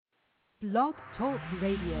Blog Talk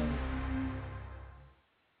Radio.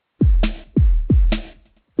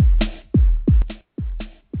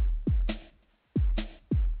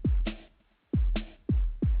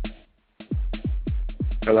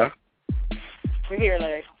 Hello? We're here,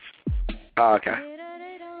 Larry. Oh, okay.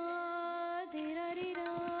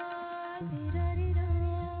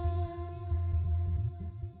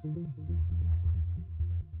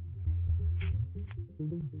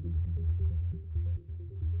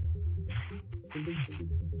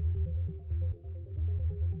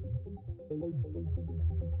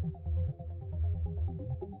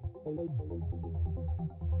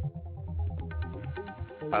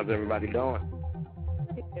 How's everybody doing?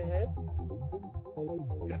 Good.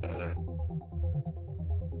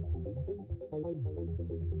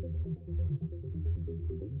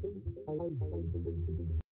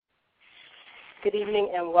 Good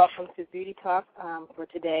evening and welcome to Beauty Talk for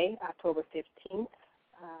today, October 15th,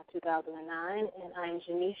 2009. And I'm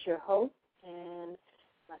Janice, your host, and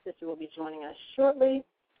my sister will be joining us shortly.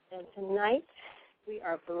 And tonight we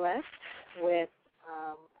are blessed with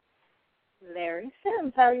Larry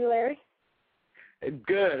Sims. How are you, Larry?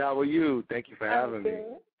 Good. How are you? Thank you for having me.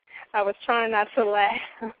 I was trying not to laugh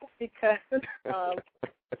because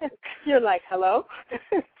you're like, hello?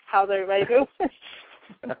 How's everybody doing?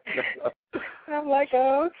 I'm like,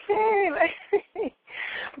 okay.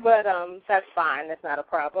 But that's fine. That's not a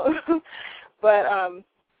problem. But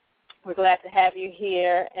we're glad to have you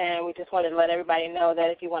here, and we just wanted to let everybody know that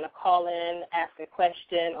if you want to call in, ask a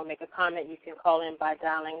question, or make a comment, you can call in by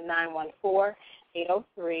dialing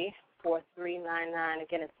 914-803-4399.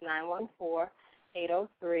 Again, it's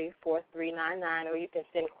 914-803-4399, or you can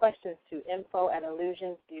send questions to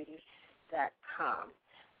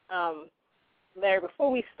info@illusionsbeauty.com. Larry, before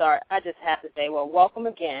we start, I just have to say, well, welcome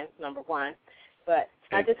again, number one. But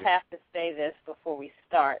I just have to say this before we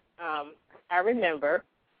start. I remember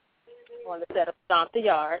on the set of Stomp the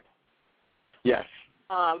Yard. Yes.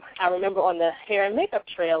 I remember on the hair and makeup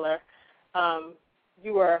trailer,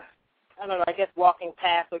 you were, I don't know, I guess walking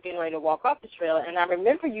past or getting ready to walk off the trailer, and I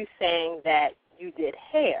remember you saying that you did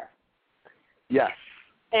hair. Yes.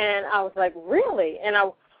 And I was like, really? And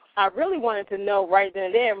I really wanted to know right then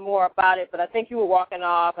and there more about it, but I think you were walking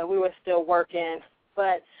off and we were still working.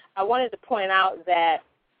 But I wanted to point out that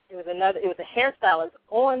it was a hairstylist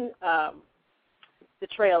on the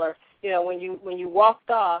trailer. You know, when you walked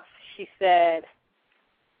off, she said,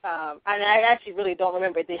 and I actually really don't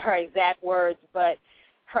remember her exact words, but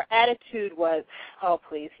her attitude was, oh,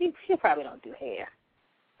 please, he probably don't do hair.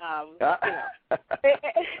 You know.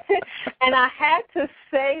 And I had to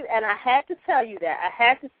tell you that. I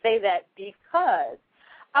had to say that because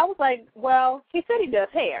I was like, well, he said he does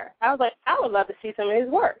hair. I was like, I would love to see some of his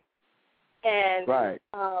work. And, right.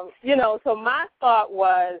 You know, so my thought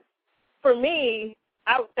was, for me,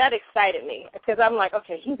 that excited me because I'm like,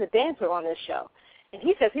 okay, he's a dancer on this show. And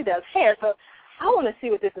he says he does hair, so I want to see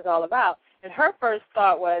what this is all about. And her first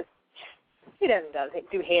thought was, he doesn't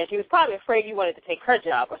do hair. She was probably afraid you wanted to take her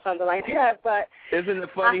job or something like that. But isn't it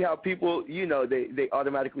funny how people, you know, they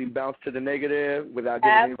automatically bounce to the negative without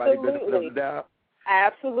giving anybody benefit of the doubt?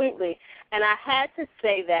 Absolutely. And I had to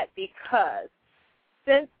say that because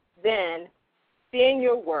since then, seeing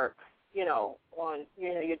your work, you know, on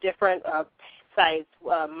your different sites,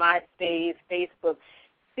 MySpace, Facebook,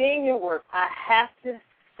 seeing your work, I have to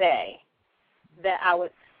say that I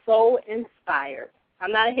was so inspired.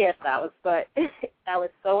 I'm not a hairstylist, but I was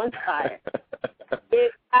so inspired.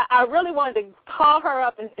 I really wanted to call her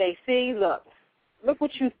up and say, see, look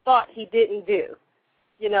what you thought he didn't do.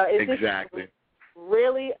 You know, it's exactly. Just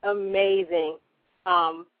really amazing.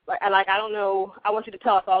 Like, I don't know, I want you to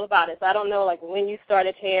tell us all about it. So I don't know, like, when you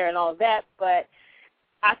started hair and all of that, but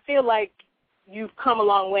I feel like you've come a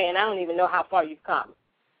long way, and I don't even know how far you've come.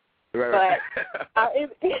 Right. But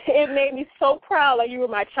it made me so proud, like you were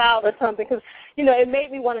my child or something, because, you know, it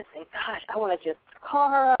made me want to say, gosh, I want to just call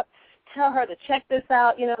her up, tell her to check this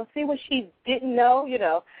out, you know, see what she didn't know, you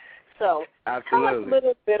know. So absolutely. Tell us a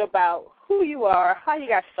little bit about who you are, how you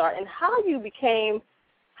got started, and how you became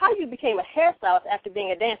a hairstylist after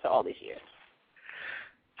being a dancer all these years.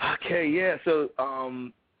 Okay, yeah. So,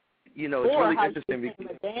 you know, it's really interesting. Or how you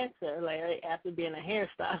became a dancer, Larry, after being a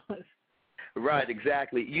hairstylist. Right,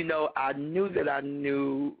 exactly. You know, I knew that I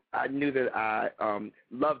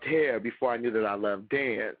loved hair before I knew that I loved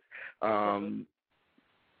dance.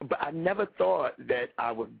 But I never thought that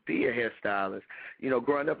I would be a hairstylist. You know,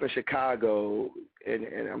 growing up in Chicago,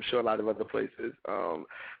 and I'm sure a lot of other places,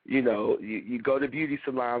 you know, you go to beauty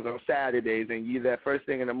salons on Saturdays, and you're there first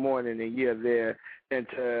thing in the morning, and you're there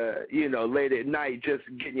into, you know, late at night just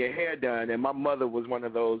getting your hair done. And my mother was one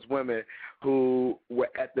of those women who were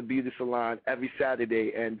at the beauty salon every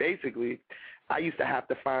Saturday, and basically I used to have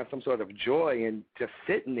to find some sort of joy in just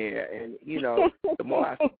sitting there. And, you know, the more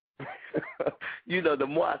I you know, the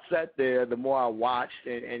more I sat there, the more I watched,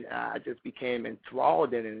 and I just became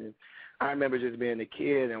enthralled in it. And I remember just being a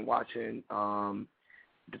kid and watching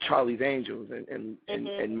the Charlie's Angels and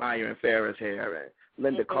admiring Farrah's hair, and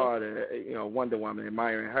Linda Carter, you know, Wonder Woman,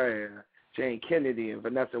 admiring her hair, Jane Kennedy and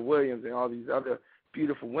Vanessa Williams and all these other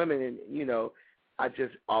beautiful women. And, you know, I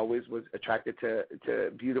just always was attracted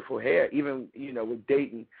to beautiful hair, even, you know, with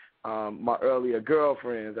dating my earlier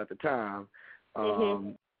girlfriends at the time.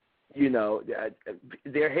 You know,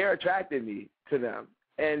 their hair attracted me to them,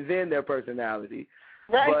 and then their personality.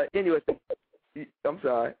 Right. But anyway, I'm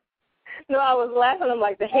sorry. No, I was laughing. I'm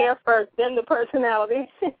like, the hair first, then the personality.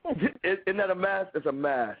 Isn't that a mess? It's a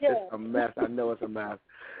mess. Yeah. It's a mess. I know it's a mess.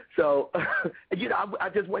 So, you know,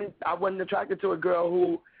 I wasn't attracted to a girl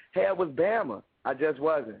whose hair was Bama. I just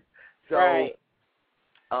wasn't. So, right.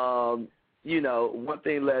 You know, one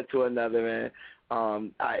thing led to another, and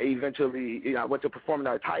I eventually, you know, I went to performing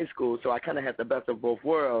arts high school, so I kind of had the best of both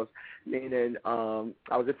worlds, meaning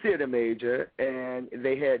I was a theater major, and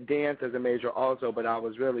they had dance as a major also, but I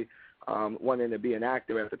was really wanting to be an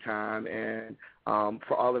actor at the time, and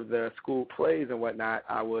for all of the school plays and whatnot,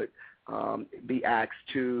 I would be asked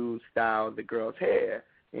to style the girls' hair.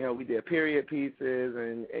 You know, we did period pieces,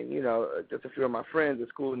 and you know, just a few of my friends at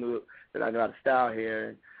school knew that I knew how to style hair,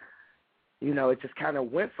 and you know, it just kind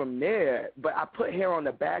of went from there. But I put hair on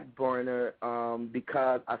the back burner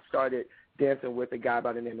because I started dancing with a guy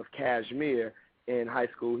by the name of Cashmere in high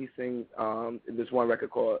school. He sings this one record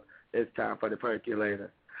called It's Time for the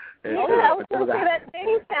Percolator. And, I was going to say that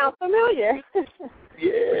name sounds familiar.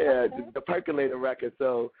 Yeah, the Percolator record.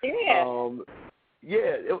 So, it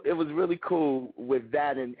was really cool with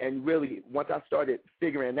that. And really, once I started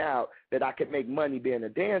figuring out that I could make money being a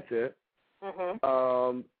dancer,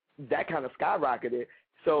 that kind of skyrocketed.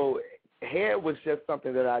 So hair was just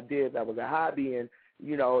something that I did that was a hobby, and,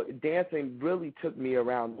 you know, dancing really took me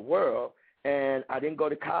around the world. And I didn't go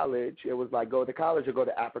to college. It was like go to college or go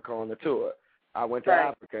to Africa on the tour. I went to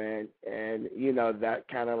Africa, and you know, that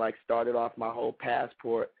kind of like started off my whole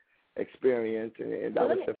passport experience, and that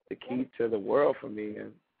was just the key to the world for me,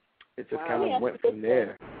 and it just kind of went from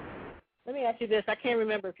there. Let me ask you this. I can't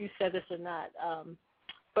remember if you said this or not,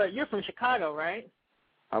 but you're from Chicago, right?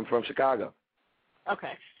 I'm from Chicago.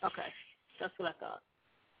 Okay. That's what I thought.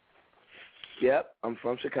 Yep, I'm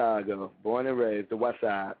from Chicago, born and raised, the West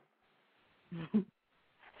Side.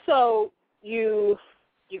 So you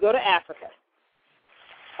go to Africa.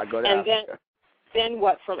 I go to Africa. Then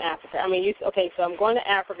what from Africa? I mean, so I'm going to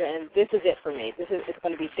Africa, and this is it for me. It's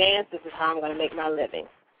going to be dance. This is how I'm going to make my living.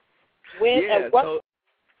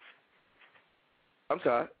 I'm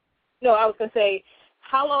sorry. No, I was going to say,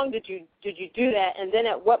 how long did you do that, and then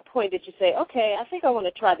at what point did you say, okay, I think I want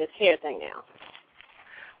to try this hair thing now?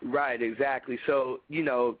 Right, exactly. So, you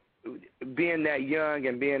know, being that young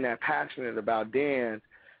and being that passionate about dance,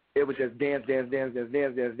 it was just dance,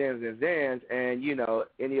 and, you know,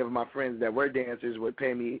 any of my friends that were dancers would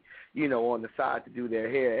pay me, you know, on the side to do their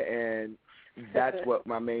hair, and that's what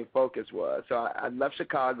my main focus was. So I left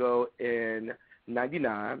Chicago in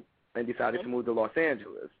 99 and decided to move to Los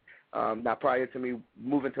Angeles. Now, prior to me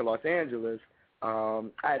moving to Los Angeles, I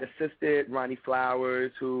had assisted Ronnie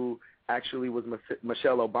Flowers, who actually was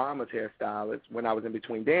Michelle Obama's hairstylist when I was in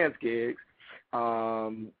between dance gigs,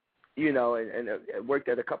 you know, and worked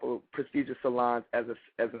at a couple of prestigious salons as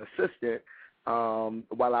an assistant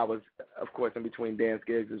while I was, of course, in between dance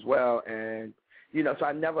gigs as well. And, you know, so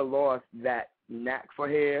I never lost that knack for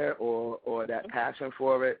hair or that passion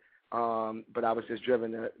for it, but I was just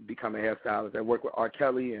driven to become a hairstylist. I worked with R.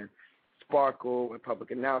 Kelly and Sparkle and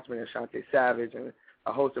Public Announcement and Shantae Savage and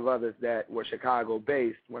a host of others that were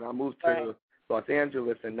Chicago-based. When I moved to Los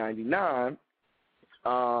Angeles in 99,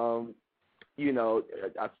 you know,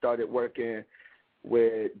 I started working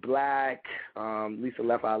with Black, Lisa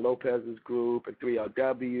Left-Eye Lopez's group, and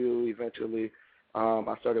 3LW. Eventually,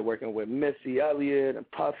 I started working with Missy Elliott and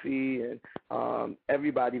Puffy, and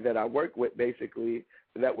everybody that I worked with, basically,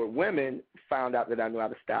 that were women, found out that I knew how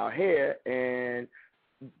to style hair and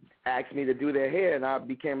asked me to do their hair, and I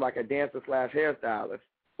became like a dancer/hairstylist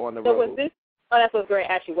on the road. Was this? Oh, that's what's great.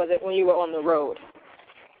 Actually, was it when you were on the road?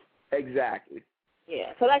 Exactly.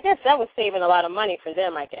 Yeah. So I guess that was saving a lot of money for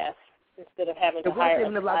them, I guess, instead of having to hire a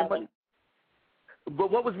lot of money.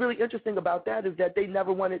 But what was really interesting about that is that they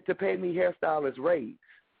never wanted to pay me hairstylist rates.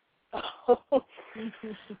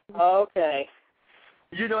 Okay.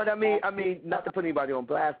 You know what I mean? I mean, not to put anybody on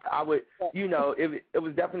blast, I would, you know, it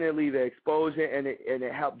was definitely the exposure and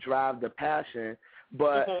it helped drive the passion.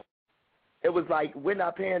 But it was like, we're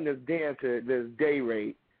not paying this dancer this day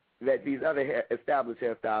rate that these other established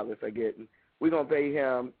hairstylists are getting. We're going to pay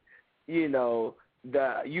him, you know,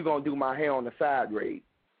 you're going to do my hair on the side rate.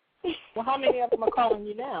 Well, how many of them are calling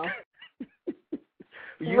you now?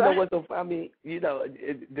 You know what? I mean, you know,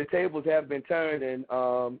 the tables have been turned, and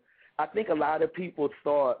I think a lot of people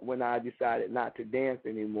thought when I decided not to dance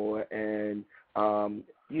anymore and,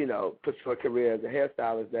 you know, pursue a career as a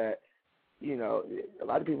hairstylist that, you know, a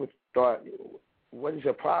lot of people thought, what is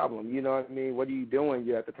your problem? You know what I mean? What are you doing?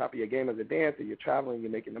 You're at the top of your game as a dancer. You're traveling.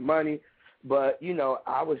 You're making the money. But, you know,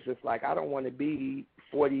 I was just like, I don't want to be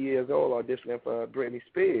 40 years old auditioning for Britney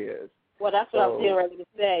Spears. Well, that's what I was getting ready to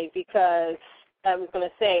say, because I was going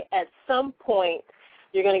to say at some point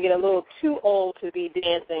you're going to get a little too old to be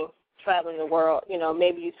dancing, traveling the world. You know,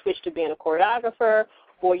 maybe you switch to being a choreographer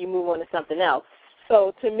or you move on to something else.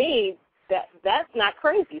 So to me, that's not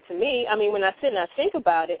crazy. To me, I mean, when I sit and I think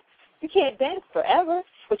about it, you can't dance forever,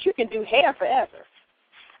 but you can do hair forever.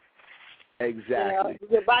 Exactly. You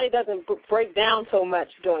know, your body doesn't break down so much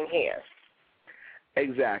doing hair.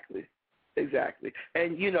 Exactly.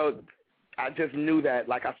 And, you know, I just knew that,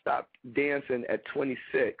 like, I stopped dancing at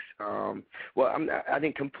 26. I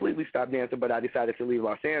didn't completely stop dancing, but I decided to leave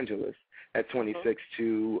Los Angeles at 26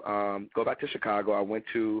 to go back to Chicago. I went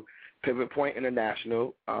to Pivot Point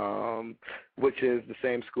International, which is the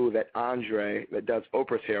same school that Andre, that does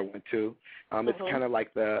Oprah's hair, went to. It's kind of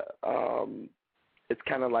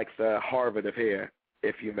like the Harvard of hair,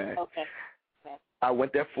 if you may. Okay. I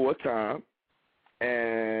went there full time,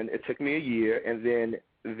 and it took me a year, and then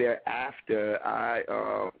thereafter,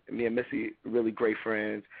 me and Missy, really great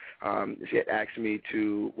friends, she had asked me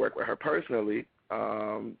to work with her personally,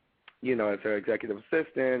 you know, as her executive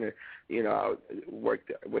assistant, and, you know, I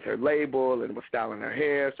worked with her label and was styling her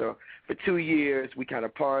hair. So for 2 years, we kind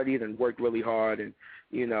of partied and worked really hard and,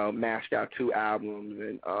 you know, mashed out 2 albums.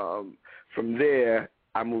 And from there,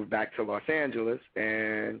 I moved back to Los Angeles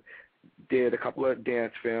and did a couple of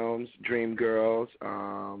dance films, Dream Girls,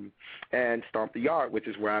 and Stomp the Yard, which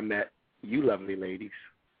is where I met you lovely ladies.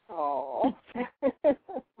 Oh.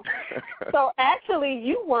 So actually,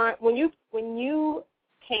 you weren't, when you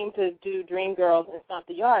came to do Dream Girls and Stomp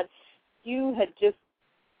the Yard, you had just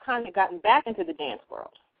kind of gotten back into the dance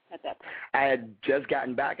world at that point. I had just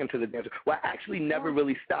gotten back into the dance. Well, I actually never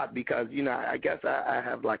really stopped because, you know, I guess I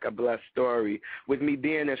have like a blessed story. With me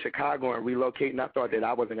being in Chicago and relocating, I thought that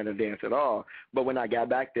I wasn't going to dance at all. But when I got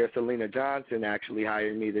back there, Selena Johnson actually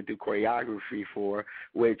hired me to do choreography for,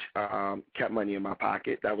 which kept money in my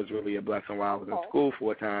pocket. That was really a blessing while I was in school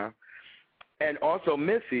full time. And also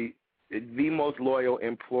Missy, the most loyal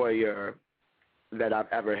employer that I've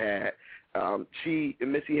ever had.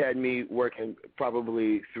 Missy had me working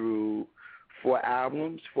probably through 4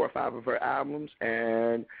 or 5 of her albums,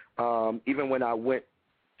 and even when I went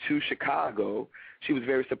to Chicago, she was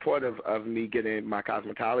very supportive of me getting my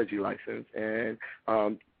cosmetology license, and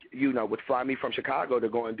you know, would fly me from Chicago to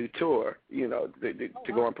go and do tour, you know,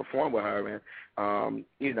 to go and perform with her, and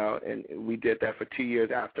you know, and we did that for 2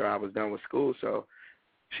 years after I was done with school. So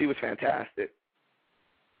she was fantastic.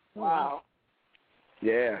 Wow.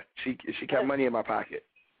 Yeah, she kept money in my pocket.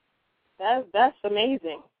 That's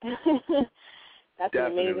amazing. That's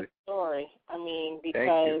Definitely. an amazing story. I mean,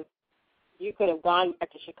 because you could have gone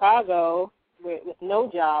back to Chicago with no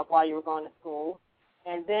job while you were going to school,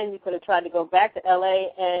 and then you could have tried to go back to L.A.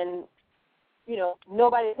 and, you know,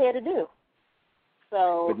 nobody's here to do.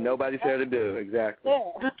 So. But nobody's here to do, exactly.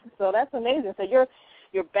 Yeah. So that's amazing. So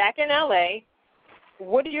you're back in L.A.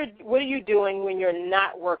 What are you doing when you're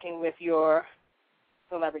not working with your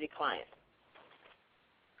celebrity clients?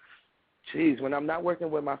 Geez, when I'm not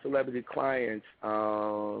working with my celebrity clients,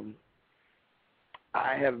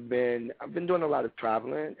 I've been doing a lot of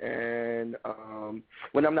traveling, and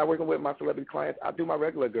when I'm not working with my celebrity clients, I do my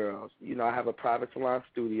regular girls. You know, I have a private salon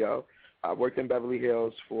studio. I worked in Beverly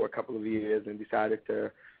Hills for a couple of years and decided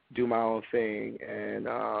to do my own thing, and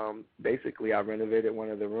basically I renovated one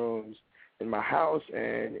of the rooms in my house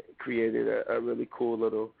and created a really cool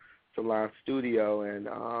little salon studio, and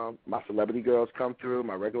my celebrity girls come through,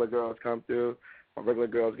 my regular girls come through. My regular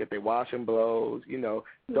girls get their wash and blows. You know,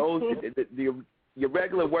 those your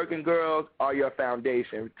regular working girls are your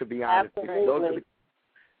foundation, to be honest. Absolutely.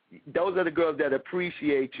 those are the girls that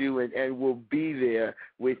appreciate you and will be there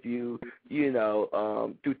with you,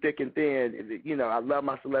 through thick and thin. I love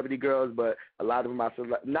my celebrity girls, but a lot of them,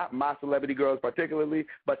 not my celebrity girls particularly,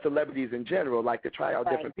 but celebrities in general, like to try out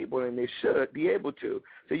different people, and they should be able to.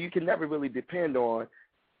 So you can never really depend on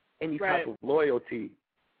any type of loyalty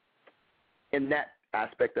in that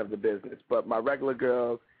aspect of the business. But my regular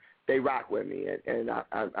girls, they rock with me, and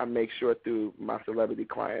I make sure through my celebrity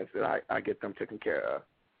clients that I get them taken care of.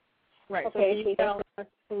 Right. Okay. So can you tell us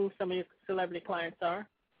who some of your celebrity clients are?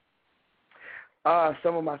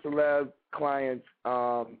 Some of my celeb clients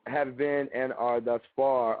have been and are thus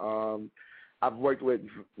far. I've worked with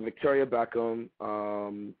Victoria Beckham.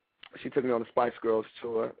 She took me on the Spice Girls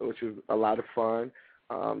tour, which was a lot of fun.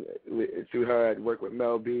 Through her, I'd worked with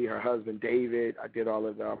Mel B, her husband David. I did all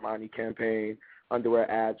of the Armani campaign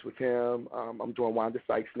underwear ads with him. I'm doing Wanda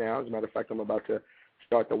Sykes now. As a matter of fact, I'm about to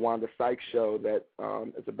start the Wanda Sykes show that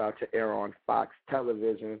is about to air on Fox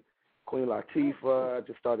Television. Queen Latifah,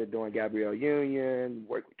 just started doing Gabrielle Union,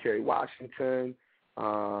 worked with Kerry Washington,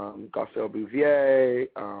 Garcelle Bouvier,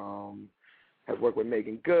 have worked with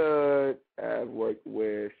Megan Good, have worked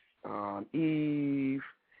with Eve.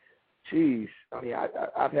 Jeez, I mean,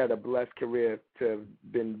 I've had a blessed career to have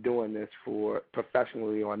been doing this for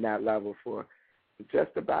professionally on that level for just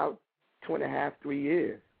about 2.5, 3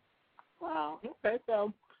 years. Wow. Okay,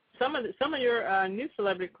 so some of your new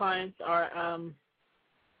celebrity clients are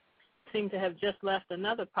seem to have just left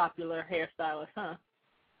another popular hairstylist, huh?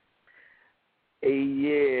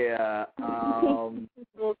 Yeah.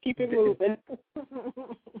 We'll keep it moving.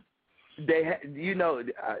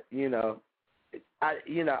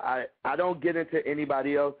 I don't get into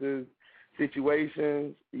anybody else's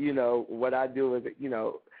situations. What I do is,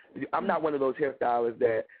 I'm not one of those hairstylists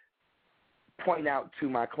that point out to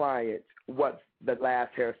my clients what the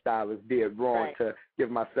last hairstylist did wrong to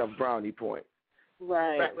give myself brownie points.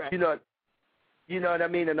 Right. You know what I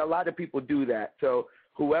mean? And a lot of people do that. So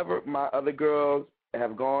whoever my other girls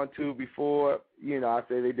have gone to before, I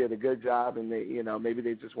say they did a good job, and they, maybe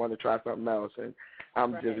they just want to try something else. And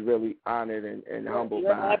I'm just really honored and humbled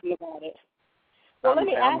You're by it. happy about it. Well,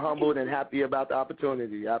 I'm humbled and happy about the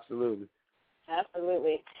opportunity. Absolutely.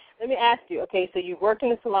 Absolutely. Let me ask you, okay, so you've worked in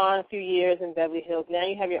the salon a few years in Beverly Hills. Now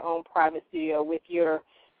you have your own private studio with your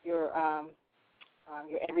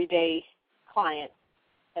everyday clients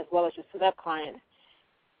as well as your celeb clients.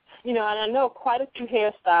 And I know quite a few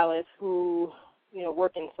hairstylists who,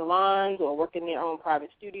 work in salons or work in their own private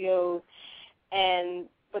studios,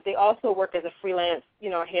 but they also work as a freelance,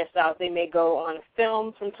 hairstylist. They may go on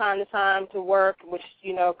film from time to time to work, which,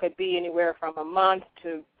 could be anywhere from a month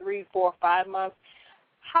to 3, 4, 5 months.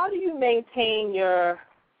 How do you maintain your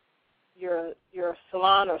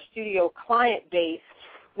salon or studio client base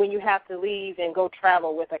when you have to leave and go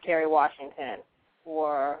travel with a Kerry Washington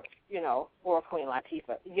or a Queen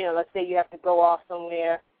Latifah? Let's say you have to go off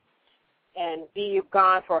somewhere and be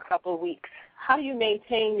gone for a couple of weeks. How do you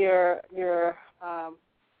maintain your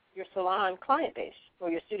salon client base or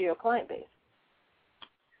your studio client base?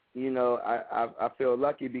 I feel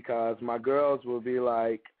lucky because my girls will be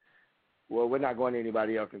like, well, we're not going to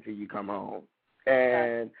anybody else until you come home.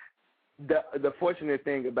 And the fortunate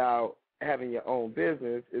thing about having your own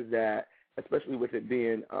business is that, especially with it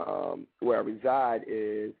being where I reside,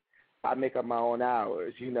 is I make up my own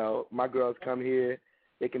hours. My girls come here.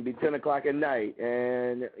 It can be 10 o'clock at night,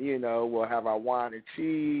 and, we'll have our wine and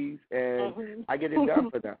cheese, and I get it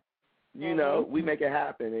done for them. We make it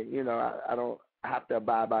happen, and, I don't have to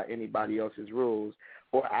abide by anybody else's rules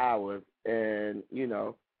or hours, and,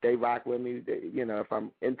 they rock with me. If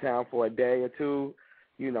I'm in town for a day or two,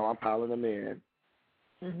 I'm piling them in.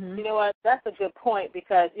 Mm-hmm. You know what? That's a good point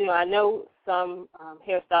because, I know some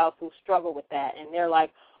hairstylists who struggle with that, and they're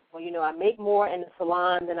like, well, I make more in the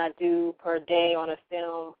salon than I do per day on a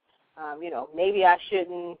film. Maybe I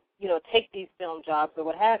shouldn't, take these film jobs or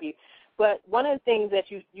what have you. But one of the things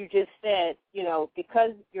that you just said,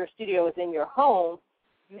 because your studio is in your home,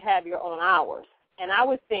 you have your own hours. And I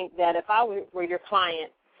would think that if I were your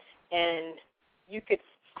client and you could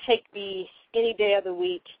take me any day of the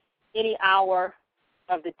week, any hour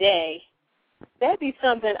of the day, that'd be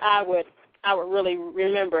something I would really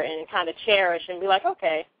remember and kind of cherish and be like,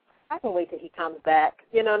 okay, I can wait till he comes back,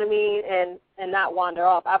 you know what I mean, and not wander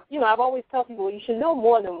off. I've always told people you should know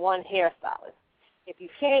more than one hairstylist. If you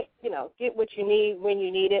can't, get what you need when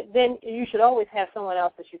you need it, then you should always have someone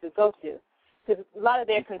else that you could go to. Because a lot of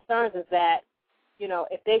their concerns is that,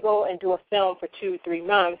 if they go and do a film for 2-3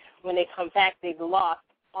 months, when they come back, they've lost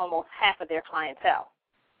almost half of their clientele.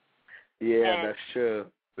 Yeah, that's true.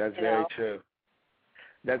 That's very true.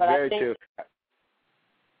 That's very true.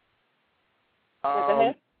 Go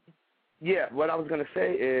ahead. Yeah, what I was going to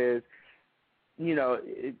say is,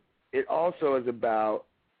 it also is about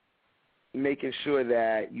making sure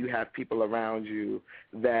that you have people around you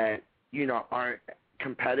that, aren't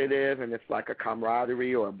competitive, and it's like a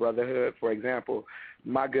camaraderie or a brotherhood. For example,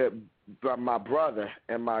 my brother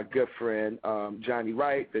and my good friend, Johnny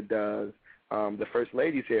Wright, that does the First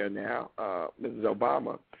Lady's hair now, Mrs.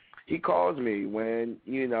 Obama, he calls me when,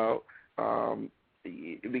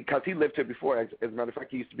 because he lived here before. As a matter of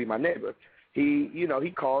fact, he used to be my neighbor. He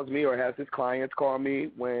calls me or has his clients call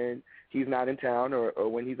me when he's not in town or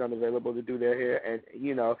when he's unavailable to do their hair. And,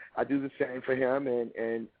 I do the same for him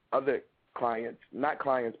and other clients, not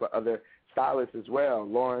clients, but other stylists as well.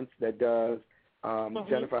 Lawrence that does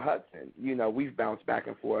Jennifer Hudson. We've bounced back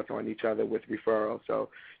and forth on each other with referrals. So,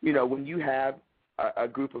 when you have a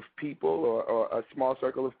group of people or a small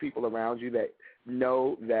circle of people around you that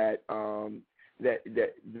know that that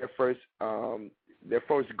their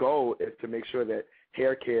first goal is to make sure that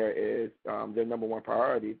hair care is their number one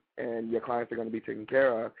priority and your clients are going to be taken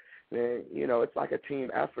care of, then, it's like a team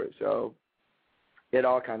effort. So it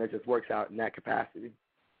all kind of just works out in that capacity.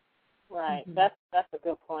 Right. That's a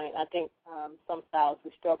good point. I think some stylists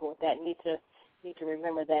who struggle with that need to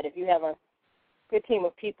remember that if you have a good team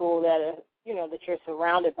of people that are, that you're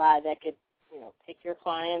surrounded by that could, take your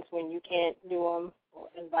clients when you can't do them,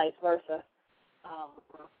 and vice versa,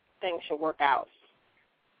 things should work out,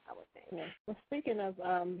 I would think. Yeah. Well, speaking of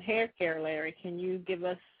hair care, Larry, can you give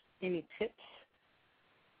us any tips?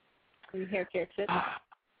 Any hair care tips?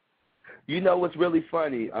 What's really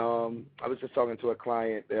funny? I was just talking to a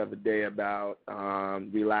client the other day about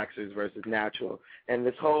relaxers versus natural, and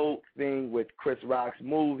this whole thing with Chris Rock's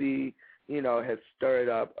movie, has stirred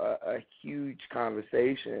up a huge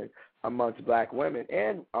conversation amongst black women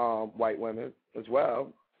and white women as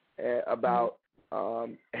well about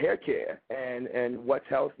hair care and what's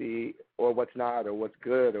healthy or what's not, or what's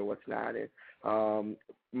good or what's not. And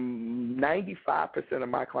 95% of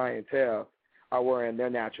my clientele are wearing their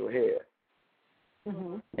natural hair.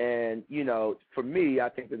 And, for me, I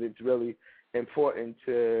think that it's really important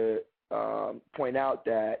to point out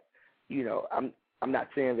that, I'm not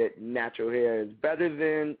saying that natural hair is better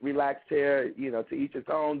than relaxed hair, to each its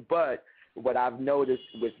own, but what I've noticed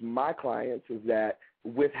with my clients is that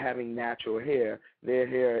with having natural hair, their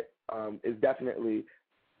hair is definitely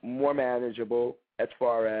more manageable as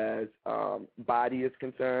far as body is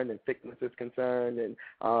concerned and thickness is concerned,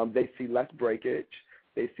 and they see less breakage,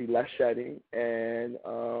 they see less shedding, and,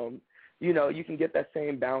 you can get that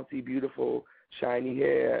same bouncy, beautiful, shiny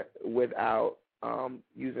hair without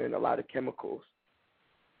using a lot of chemicals.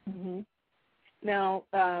 Now,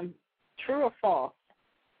 true or false,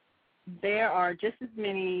 there are just as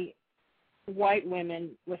many white women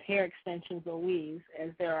with hair extensions or weaves as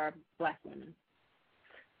there are black women.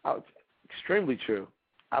 Oh, it's extremely true.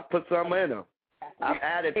 I put some in them. I've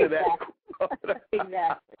added to that.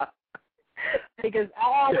 Exactly. Because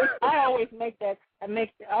I always make that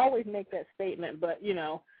statement, but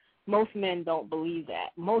most men don't believe that.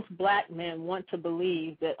 Most black men want to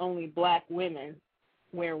believe that only black women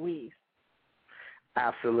wear weaves.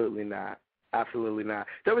 Absolutely not. Absolutely not.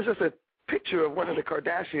 There was just a picture of one of the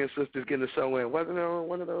Kardashian sisters getting a sew in. Wasn't there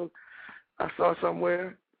one of those I saw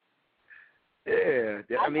somewhere? Yeah.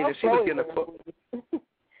 I mean, if she was getting a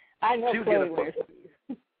I know Chloe wears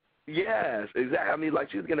weaves. Yes, exactly. I mean,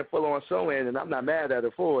 like, she was getting a full-on sew-in, and I'm not mad at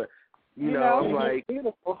her for it. I'm like,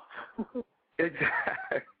 beautiful.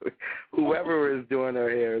 Exactly. Whoever is doing her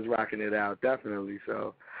hair is rocking it out, definitely.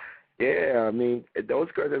 So, yeah, I mean,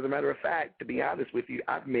 those girls, as a matter of fact, to be honest with you,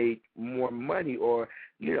 I've made more money, or,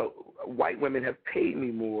 white women have paid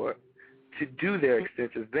me more to do their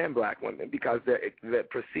extensions than black women because the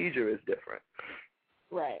procedure is different.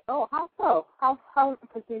 Right. Oh, how so? How is the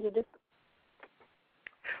procedure different?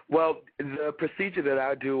 Well, the procedure that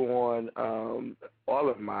I do on all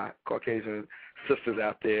of my Caucasian sisters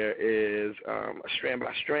out there is a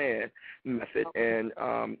strand-by-strand method, and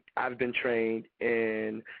I've been trained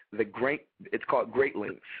in it's called Great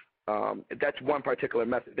Links. That's one particular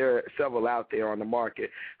method. There are several out there on the market.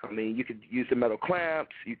 I mean, you could use the metal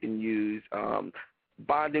clamps, you can use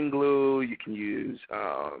bonding glue, you can use,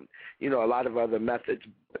 a lot of other methods.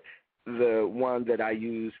 The one that I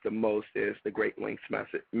use the most is the Great Links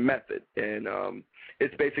method, and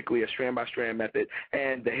it's basically a strand-by-strand method,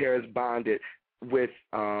 and the hair is bonded with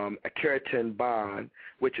a keratin bond,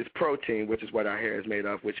 which is protein, which is what our hair is made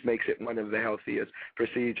of, which makes it one of the healthiest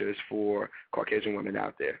procedures for Caucasian women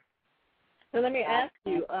out there. So let me ask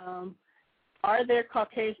you, are there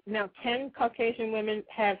can Caucasian women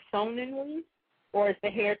have sewn-in weaves, or is the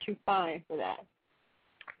hair too fine for that?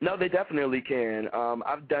 No, they definitely can.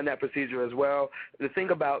 I've done that procedure as well. The thing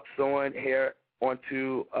about sewing hair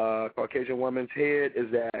onto a Caucasian woman's head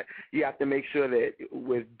is that you have to make sure that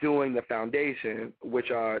with doing the foundation, which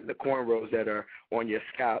are the cornrows that are on your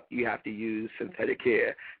scalp, you have to use synthetic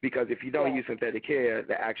hair. Because if you don't use synthetic hair,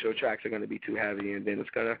 the actual tracks are going to be too heavy, and then it's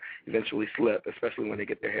going to eventually slip, especially when they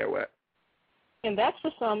get their hair wet. And that's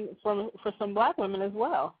for some black women as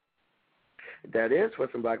well. That is for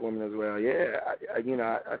some black women as well. Yeah,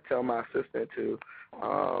 I tell my assistant to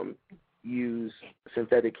use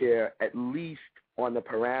synthetic hair at least on the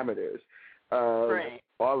parameters of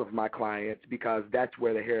all of my clients, because that's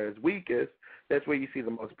where the hair is weakest. That's where you see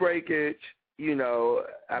the most breakage.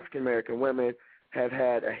 African American women have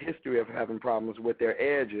had a history of having problems with their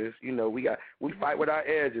edges. We fight with our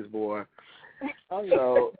edges, boy. Oh, yeah.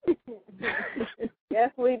 So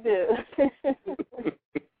yes, we do.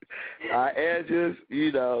 Our edges,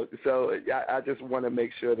 so I just want to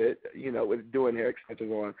make sure that, with doing hair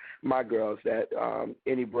extensions on my girls, that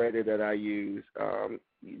any braider that I use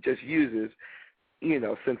just uses,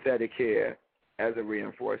 synthetic hair as a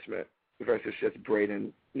reinforcement versus just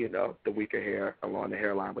braiding, the weaker hair along the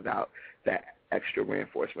hairline without that extra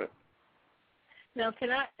reinforcement. Now, can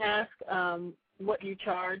I ask what you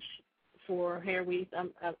charge for hair weaves?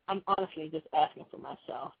 I'm honestly just asking for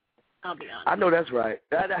myself. I'll be honest. I know that's right.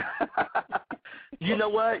 You know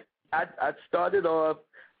what? I started off,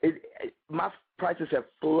 my prices have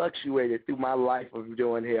fluctuated through my life of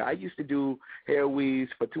doing hair. I used to do hair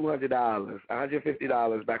weaves for $200,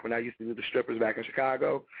 $150 back when I used to do the strippers back in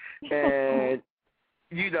Chicago. And,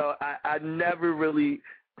 I never really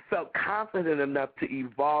felt confident enough to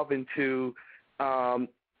evolve into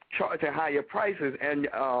charging higher prices. And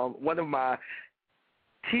one of my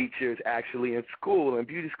teachers actually in school, in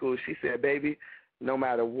beauty school, she said, baby, no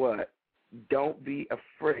matter what, don't be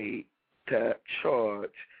afraid to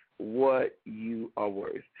charge what you are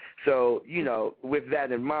worth. So, with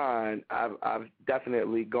that in mind, I've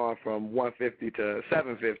definitely gone from $150 to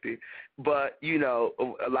 $750. But,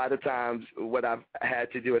 a lot of times what I've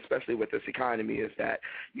had to do, especially with this economy, is that,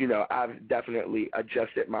 I've definitely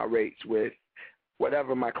adjusted my rates with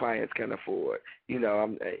whatever my clients can afford.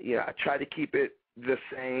 I try to keep it the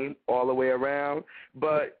same all the way around.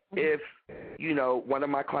 But if, one of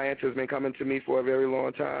my clients has been coming to me for a very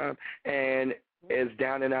long time and is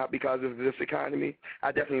down and out because of this economy,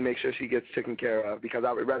 I definitely make sure she gets taken care of, because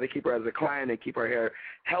I would rather keep her as a client and keep her hair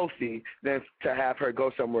healthy than to have her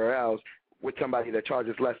go somewhere else with somebody that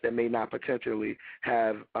charges less that may not potentially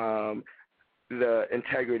have the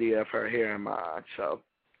integrity of her hair in mind. So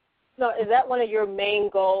is that one of your main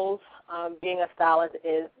goals, being a stylist,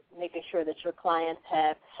 is making sure that your clients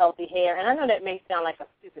have healthy hair? And I know that may sound like a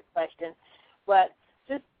stupid question, but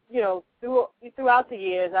just, throughout the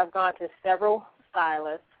years, I've gone to several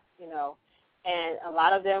stylists, and a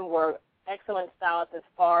lot of them were excellent stylists as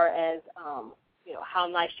far as, how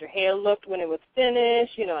nice your hair looked when it was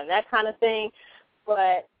finished, and that kind of thing.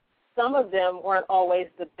 But some of them weren't always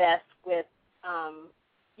the best with,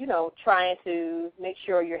 trying to make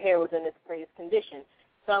sure your hair was in its greatest condition.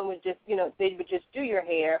 Some would just, they would just do your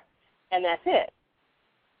hair, and that's it.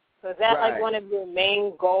 So is that like one of your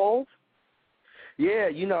main goals? Yeah,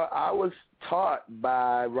 I was taught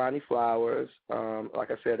by Ronnie Flowers,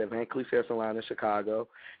 like I said, at Van Cleef's Hair Salon in Chicago,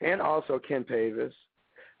 and also Ken Pavis,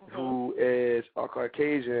 who is a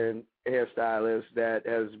Caucasian hairstylist that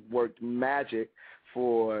has worked magic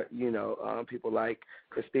for, people like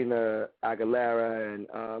Christina Aguilera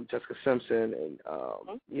and Jessica Simpson and,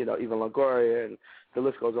 even Longoria, and the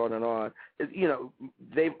list goes on and on.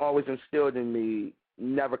 They've always instilled in me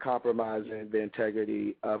never compromising the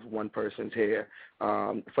integrity of one person's hair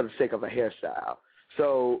for the sake of a hairstyle.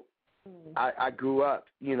 So I grew up,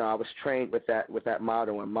 I was trained with that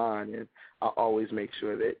motto in mind, and I always make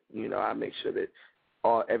sure that, I make sure that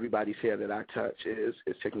everybody's hair that I touch is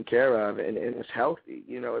taken care of and it's healthy.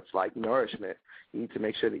 It's like nourishment. You need to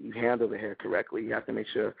make sure that you handle the hair correctly. You have to make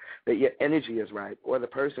sure that your energy is right, or the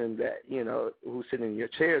person that, who's sitting in your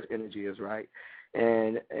chair's energy is right.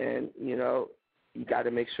 And you got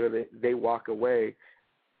to make sure that they walk away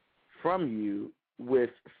from you with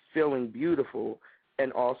feeling beautiful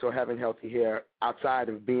and also having healthy hair outside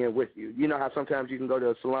of being with you. You know how sometimes you can go to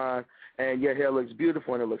a salon and your hair looks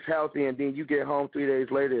beautiful and it looks healthy, and then you get home 3 days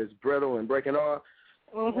later, it's brittle and breaking off?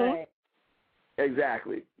 Right.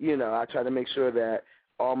 Exactly. I try to make sure that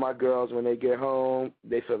all my girls, when they get home,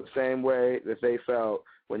 they feel the same way that they felt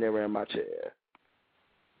when they were in my chair.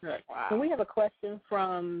 Right. Wow. So we have a question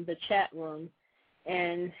from the chat room,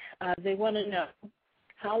 and they want to know,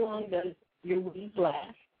 how long does your weave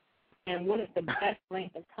last, and what is the best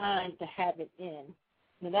length of time to have it in?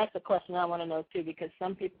 Now, that's a question I want to know, too, because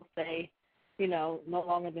some people say, no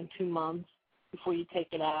longer than 2 months before you take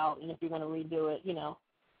it out, and if you're going to redo it,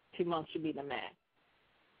 2 months should be the max.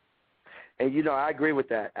 And, I agree with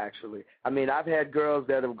that, actually. I mean, I've had girls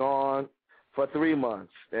that have gone for 3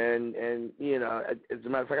 months, and as a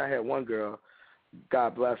matter of fact, I had one girl,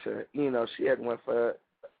 God bless her, she had went for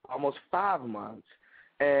almost 5 months,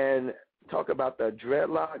 and talk about the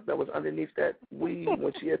dreadlock that was underneath that weave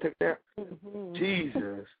when she had took that. Mm-hmm.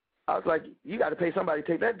 Jesus. I was like, you got to pay somebody to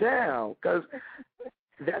take that down, because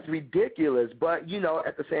that's ridiculous. But,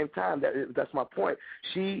 at the same time, that's my point.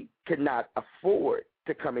 She could not afford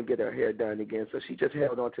to come and get her hair done again, so she just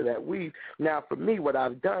held on to that weave. Now, for me, what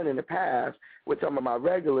I've done in the past with some of my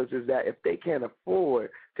regulars is that if they can't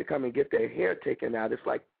afford to come and get their hair taken out, it's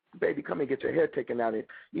like, baby, come and get your hair taken out and,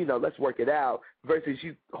 let's work it out, versus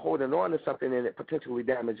you holding on to something and it potentially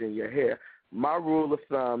damaging your hair. My rule of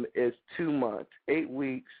thumb is 2 months, 8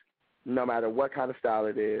 weeks, no matter what kind of style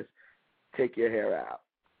it is, take your hair out.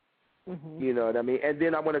 Mm-hmm. You know what I mean? And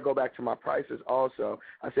then I want to go back to my prices also.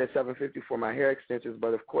 I said $750 for my hair extensions,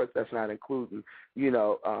 but of course that's not including,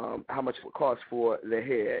 how much it costs for the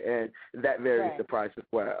hair, and that varies the price as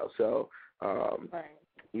well. So, Now,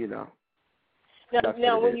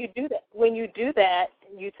 when you do that,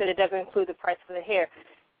 you said it doesn't include the price for the hair.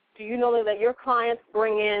 Do you normally let your clients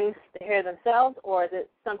bring in the hair themselves, or is it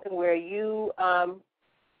something where you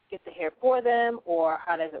get the hair for them, or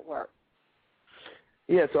how does it work?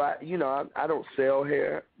 Yeah, so I don't sell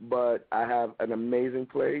hair, but I have an amazing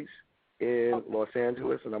place in Los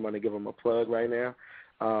Angeles, and I'm going to give them a plug right now.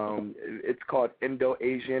 It's called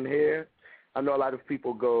Indo-Asian Hair. I know a lot of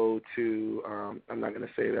people go to, I'm not going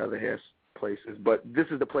to say the other hair places, but this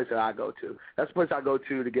is the place that I go to. That's the place I go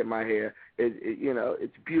to get my hair.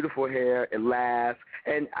 It's beautiful hair. It lasts,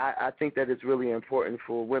 and I think that it's really important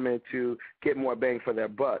for women to get more bang for their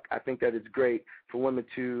buck. I think that it's great for women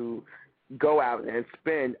to go out and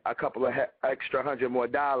spend a couple of extra $100 more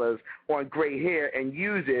on great hair and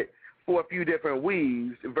use it for a few different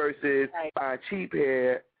weaves versus buying cheap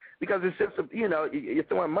hair, because it's just you're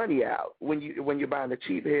throwing money out when you're buying the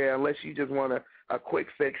cheap hair, unless you just want a quick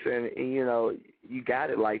fix and you got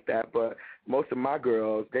it like that. But most of my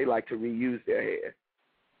girls, they like to reuse their hair.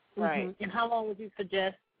 Right. Mm-hmm. And how long would you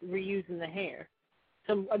suggest reusing the hair?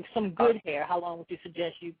 Some good hair, how long would you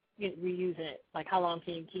suggest you reusing it? Like, how long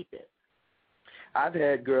can you keep it? I've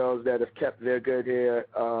had girls that have kept their good hair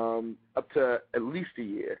up to at least a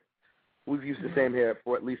year. We've used the same hair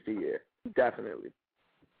for at least a year, definitely.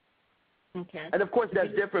 Okay. And of course,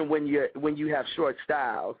 that's different when you have short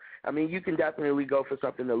styles. I mean, you can definitely go for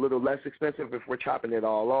something a little less expensive if we're chopping it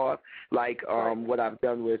all off. Like what I've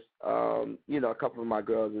done with a couple of my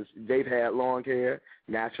girls is they've had long hair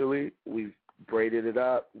naturally. We've braided it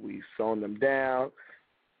up. We've sewn them down.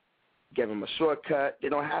 Give them a shortcut. They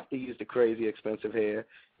don't have to use the crazy expensive hair.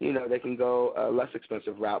 They can go a less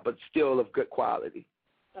expensive route, but still of good quality.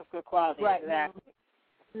 Of good quality, right. Exactly.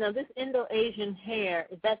 Now, this Indo-Asian hair,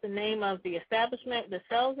 is that the name of the establishment that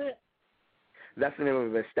sells it? That's the name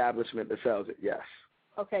of the establishment that sells it, yes.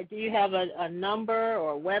 Okay. Do you have a number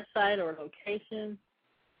or a website or a location?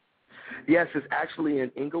 Yes, it's actually in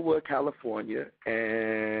Inglewood, California,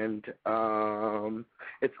 and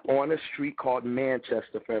it's on a street called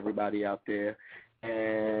Manchester for everybody out there.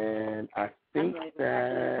 And I think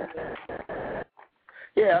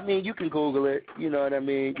I mean, you can Google it. You know what I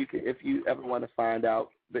mean? You can, if you ever want to find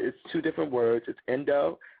out. But it's 2 different words. It's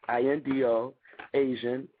Indo, I-N-D-O,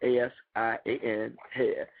 Asian, A-S-I-A-N,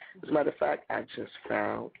 hair. As a matter of fact, I just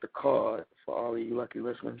found the card for all of you lucky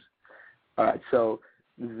listeners. All right, so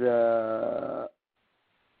the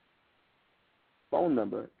phone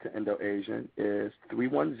number to Indo-Asian is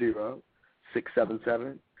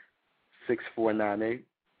 310-677-6498.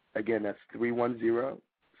 Again, that's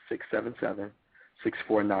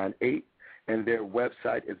 310-677-6498. And their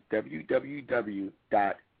website is www.iahhi.com.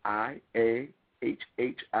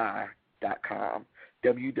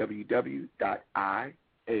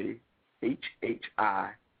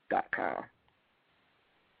 www.iahhi.com.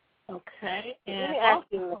 Okay. And Let me ask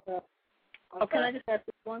you. Can I just ask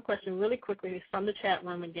this one question really quickly? It's from the chat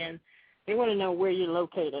room again. They want to know where you're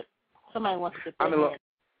located. Somebody wants to.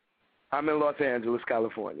 I'm in Los Angeles,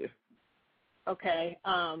 California. Okay.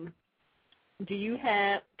 Do you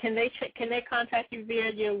have? Can they contact you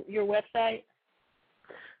via your website?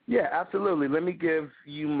 Yeah, absolutely. Let me give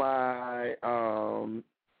you my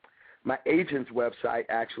my agent's website,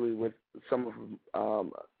 actually, with some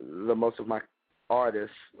of the most of my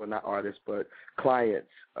artists, well, not artists, but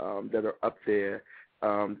clients that are up there.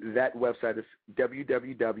 That website is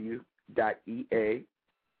www.eahhi.com.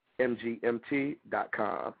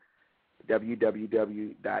 www.eamgmt.com.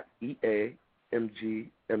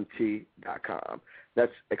 www.eamgmt.com.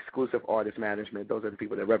 That's exclusive artist management. Those are the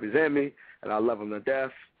people that represent me, and I love them to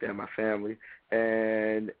death. They're my family.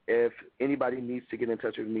 And if anybody needs to get in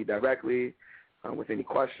touch with me directly with any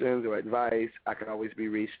questions or advice, I can always be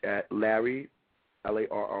reached at Larry, Larry,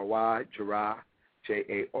 Jarrah, Jarah,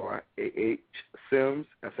 Sims,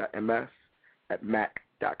 S-I-M-S, at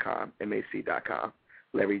mac.com, M-A-C.com.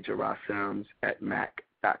 Larry Jarrah Sims at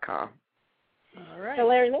mac.com. All right. So,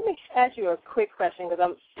 Larry, let me ask you a quick question because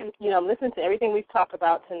I'm listening to everything we've talked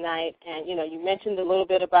about tonight, and you mentioned a little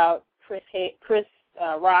bit about Chris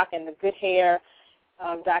Rock and the Good Hair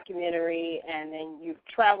documentary, and then you've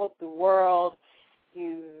traveled the world.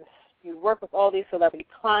 You work with all these celebrity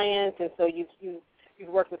clients, and so you've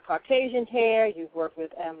worked with Caucasian hair, you've worked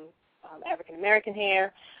with African American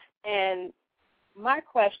hair, and my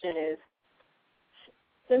question is,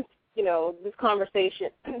 since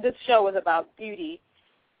this show is about beauty,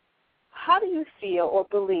 how do you feel or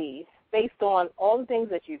believe, based on all the things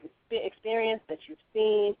that you've experienced, that you've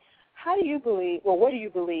seen, what do you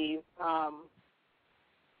believe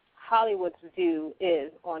Hollywood's view is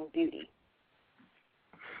on beauty?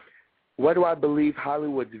 What do I believe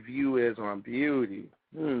Hollywood's view is on beauty?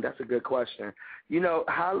 That's a good question.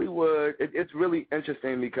 Hollywood, it's really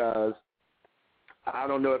interesting because I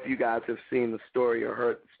don't know if you guys have seen the story or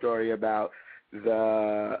heard the story about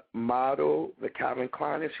the model, the Calvin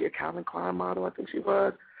Klein. Is she a Calvin Klein model? I think she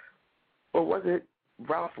was. Or was it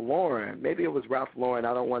Ralph Lauren? Maybe it was Ralph Lauren.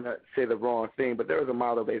 I don't want to say the wrong thing, but there was a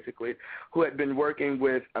model basically who had been working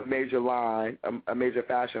with a major line, a major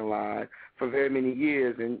fashion line for very many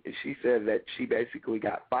years, and she said that she basically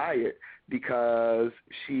got fired because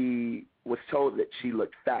she was told that she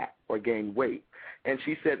looked fat or gained weight. And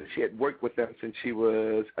she said that she had worked with them since she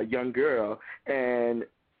was a young girl, and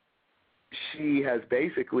she has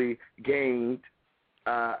basically gained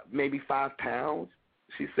maybe 5 pounds,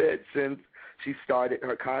 she said, since she started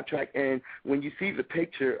her contract. And when you see the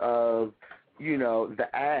picture of, the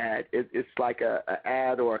ad, it's like an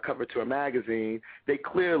ad or a cover to a magazine, they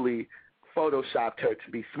clearly photoshopped her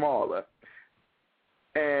to be smaller.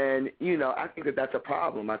 And, I think that that's a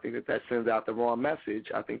problem. I think that sends out the wrong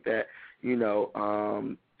message. I think that,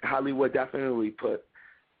 Hollywood definitely puts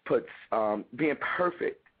being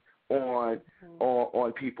perfect on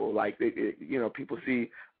people. Like, people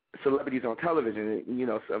see celebrities on television.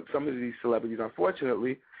 Some of these celebrities,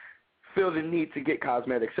 unfortunately, feel the need to get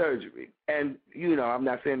cosmetic surgery. And, I'm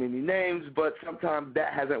not saying any names, but sometimes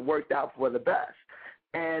that hasn't worked out for the best.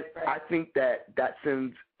 And I think that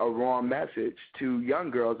sends a wrong message to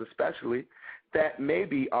young girls especially that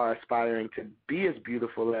maybe are aspiring to be as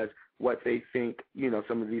beautiful as what they think,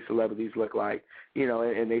 some of these celebrities look like,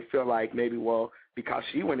 and they feel like maybe, well, because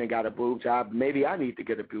she went and got a boob job, maybe I need to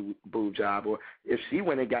get a boob job. Or if she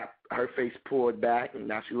went and got her face pulled back and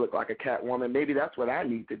now she looked like a cat woman, maybe that's what I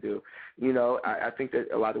need to do. I think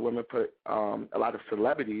that a lot of women put, a lot of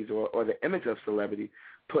celebrities or the image of celebrity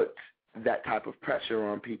puts that type of pressure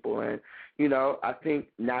on people. And, I think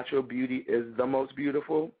natural beauty is the most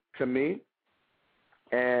beautiful to me.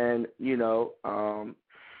 And, and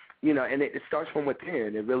it starts from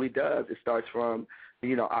within. It really does. It starts from,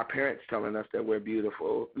 our parents telling us that we're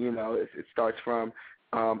beautiful. It starts from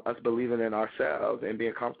us believing in ourselves and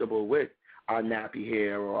being comfortable with our nappy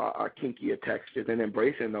hair or our kinkier textures and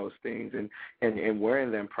embracing those things and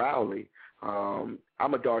wearing them proudly. I'm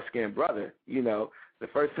a dark-skinned brother. The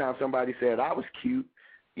first time somebody said I was cute,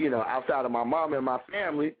 outside of my mom and my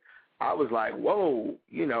family, I was like, whoa,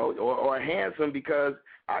 or handsome, because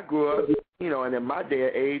I grew up, and in my day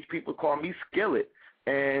and age, people call me skillet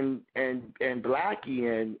and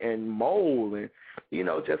blackie and mole and,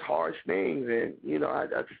 just harsh things. And,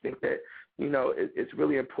 I just think that, it's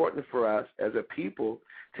really important for us as a people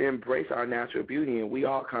to embrace our natural beauty, and we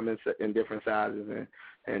all come in different sizes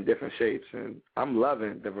and different shapes. And I'm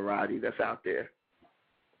loving the variety that's out there.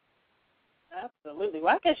 Absolutely.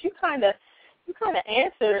 Well, I guess you kind of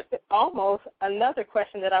answered almost another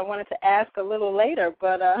question that I wanted to ask a little later,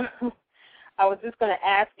 but I was just going to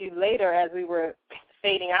ask you later as we were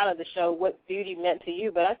fading out of the show what beauty meant to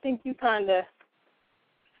you, but I think you kind of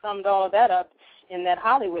summed all of that up in that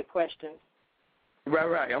Hollywood question.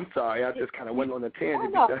 Right. I'm sorry. I just kind of went on a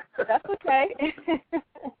tangent. No, that's okay.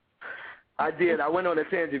 I did. I went on a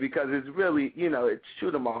tangent because it's really, it's true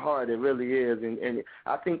to my heart. It really is. And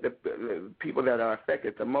I think the people that are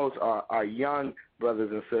affected the most are young brothers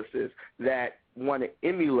and sisters that want to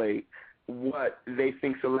emulate what they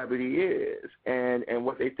think celebrity is and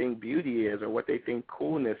what they think beauty is or what they think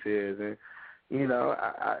coolness is. And, You know,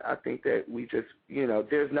 I think that we just, you know,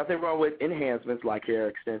 there's nothing wrong with enhancements like hair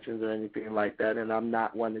extensions or anything like that, and I'm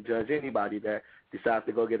not one to judge anybody that decides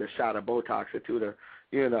to go get a shot of Botox or two to,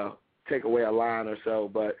 you know, take away a line or so,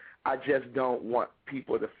 but I just don't want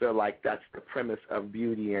people to feel like that's the premise of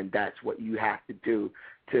beauty and that's what you have to do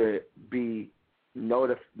to be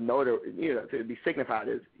to be signified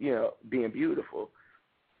as, you know, being beautiful.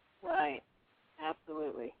 Right.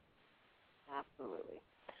 Absolutely. Absolutely.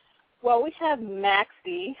 Well, we have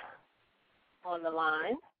Maxie on the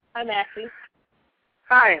line. Hi, Maxie.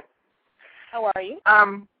 Hi. How are you?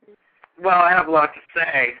 Well, I have a lot to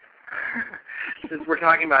say. Since we're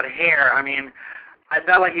talking about hair, I mean, I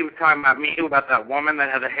felt like he was talking about me, about that woman that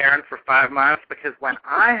had the hair in for 5 months, because when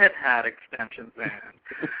I had extensions in,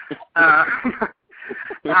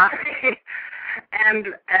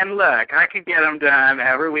 and look, I could get them done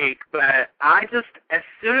every week, but I just, as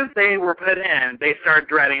soon as they were put in, they started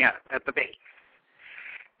dreading it at the base.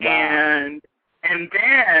 Wow. And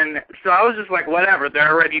then, so I was just like, whatever,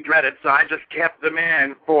 they're already dreaded, so I just kept them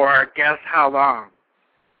in for guess how long.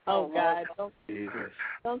 Oh, God.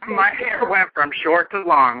 Don't My hair went from short to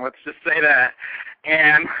long, let's just say that.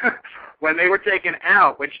 And when they were taken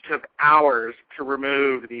out, which took hours to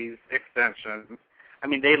remove these extensions, I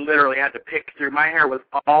mean, they literally had to pick through. My hair was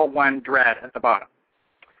all one dread at the bottom.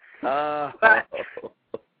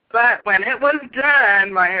 But when it was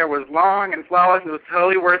done, my hair was long and flawless. It was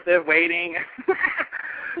totally worth it waiting.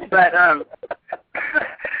 But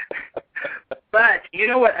you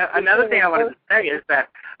know what? Another thing I wanted to say is that,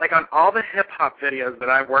 like, on all the hip-hop videos that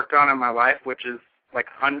I've worked on in my life, which is like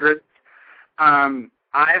hundreds,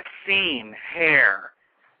 I've seen hair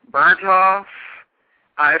burnt off.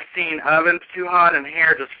 I've seen ovens too hot and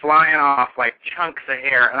hair just flying off, like chunks of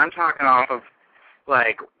hair. And I'm talking off of,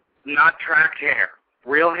 like, not tracked hair,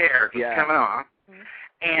 real hair just coming off.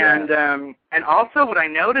 And also what I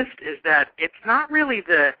noticed is that it's not really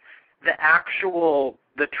the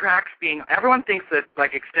tracks being, everyone thinks that,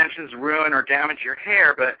 like, extensions ruin or damage your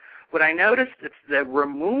hair, but what I noticed is the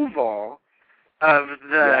removal of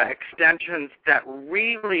the extensions that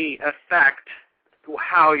really affect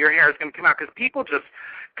how your hair is going to come out, because people just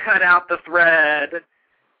cut out the thread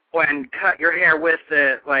and cut your hair with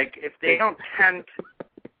it. Like, if they don't tend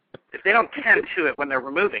to it when they're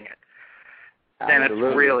removing it, then it's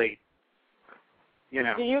really, you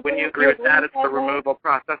know, wouldn't you agree with that? It's the removal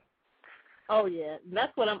process. Oh, yeah.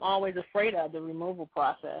 That's what I'm always afraid of, the removal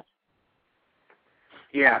process.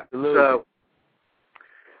 Yeah. So,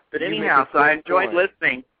 but anyhow, so I enjoyed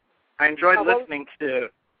listening. I enjoyed listening to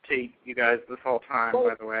you guys this whole time,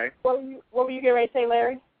 by the way. What were you getting ready to say,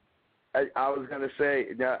 Larry? I was going to say,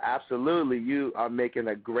 no, absolutely, you are making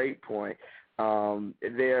a great point.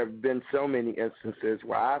 There have been so many instances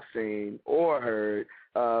where I've seen or heard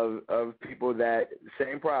of people that,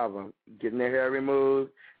 same problem, getting their hair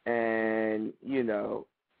removed, and, you know,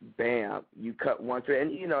 bam, you cut one thread.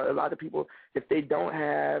 And, you know, a lot of people, if they don't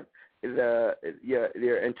have their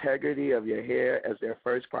integrity of your hair as their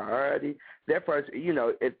first priority, you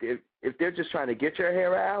know, if they're just trying to get your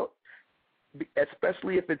hair out,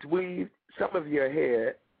 especially if it's weaved, some of your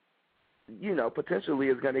hair, you know, potentially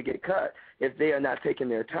is going to get cut if they are not taking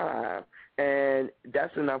their time. And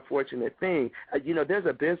that's an unfortunate thing. You know, there's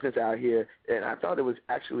a business out here, and I thought it was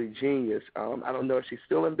actually genius. I don't know if she's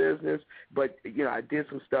still in business, but, you know, I did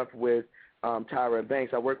some stuff with Tyra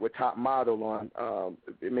Banks. I worked with Top Model on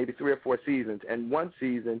maybe 3 or 4 seasons. And one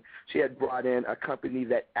season, she had brought in a company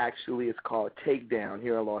that actually is called Takedown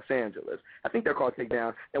here in Los Angeles. I think they're called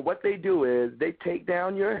Takedown. And what they do is they take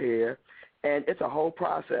down your hair, and it's a whole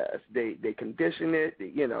process. They condition it.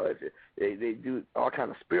 You know, they do all kind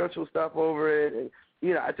of spiritual stuff over it. And,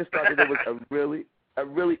 you know, I just thought that it was a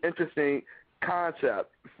really interesting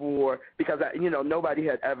concept because you know, nobody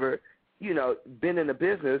had ever, you know, been in the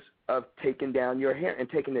business of taking down your hair and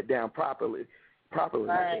taking it down properly.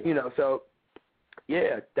 Right. You know, so,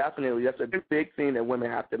 yeah, definitely. That's a big thing that women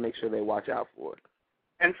have to make sure they watch out for.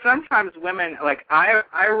 And sometimes women, like,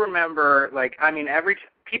 I remember, like, I mean,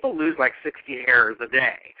 people lose like 60 hairs a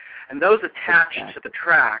day, and those attach to the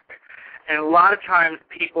track. And a lot of times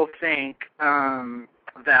people think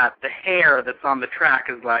that the hair that's on the track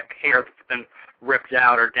is like hair that's been ripped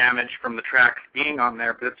out or damaged from the tracks being on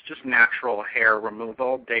there, but it's just natural hair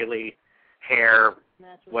removal, daily hair.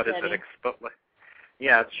 Natural shedding.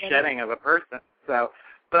 It's shedding of a person. So,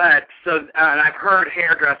 and I've heard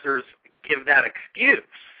hairdressers give that excuse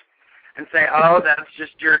and say, oh, that's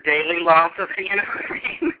just your daily loss of hair. You know what I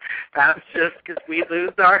mean? That's just because we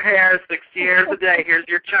lose our hair 60 hairs a day. Here's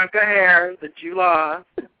your chunk of hair that you lost.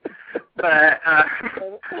 But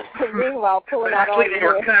meanwhile, pulling out all actually, they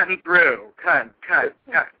were cutting through. Cut.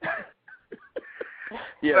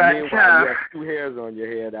 Yeah, but, meanwhile, you have 2 hairs on your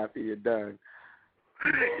head after you're done.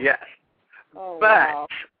 Yes. Oh, but,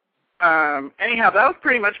 wow. Anyhow, that was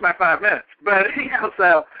pretty much my 5 minutes. But, anyhow,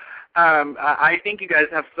 so I think you guys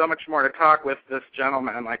have so much more to talk with this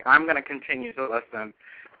gentleman. Like, I'm going to continue to listen.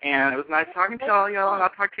 And it was nice talking to all y'all, and I'll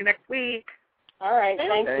talk to you next week. All right.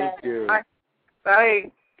 Thank you. Bye.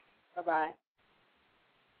 Bye. Bye-bye.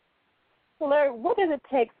 So, Larry, what does it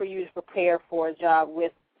take for you to prepare for a job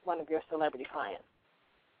with one of your celebrity clients?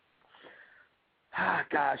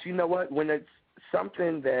 Gosh, you know what? When it's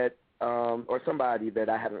something that, or somebody that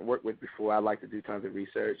I haven't worked with before, I like to do tons of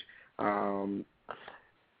research.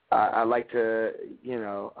 I like to,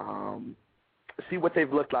 see what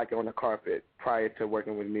they've looked like on the carpet prior to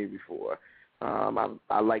working with me before.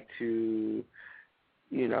 I like to,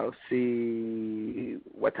 see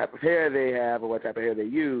what type of hair they have or what type of hair they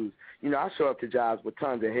use. I show up to jobs with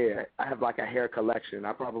tons of hair. I have like a hair collection.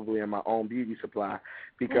 I probably am my own beauty supply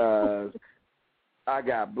because I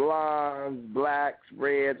got blondes, blacks,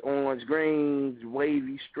 reds, orange, greens,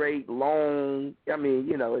 wavy, straight, long. I mean,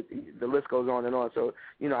 the list goes on and on. So,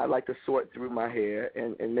 I like to sort through my hair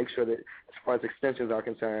and make sure that as far as extensions are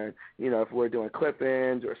concerned, if we're doing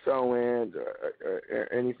clip-ins or sew-ins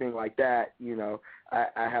or anything like that,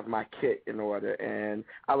 I have my kit in order. And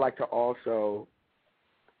I like to also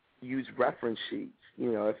use reference sheets.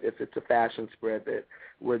 If it's a fashion spread that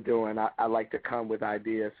we're doing, I like to come with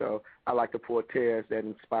ideas. So I like to pull tears that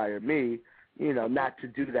inspire me, not to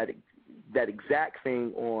do that exact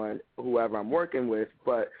thing on whoever I'm working with,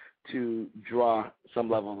 but to draw some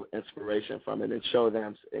level of inspiration from it and show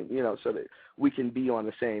them, so that we can be on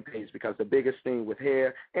the same page. Because the biggest thing with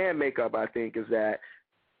hair and makeup, I think, is that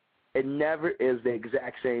it never is the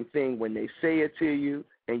exact same thing when they say it to you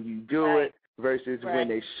and you do it versus when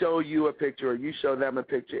they show you a picture or you show them a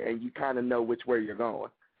picture and you kind of know which way you're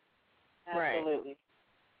going. Absolutely.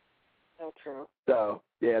 So true. So,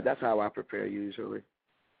 yeah, that's how I prepare usually.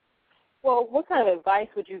 Well, what kind of advice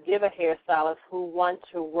would you give a hairstylist who wants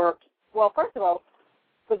to work? Well, first of all,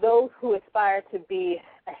 for those who aspire to be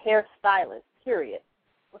a hairstylist, period,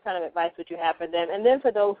 what kind of advice would you have for them? And then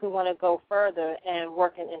for those who want to go further and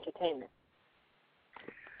work in entertainment.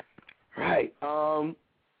 Right.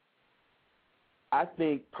 I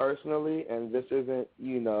think personally, and this isn't,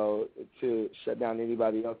 to shut down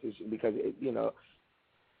anybody else's, because,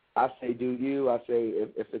 I say do you. I say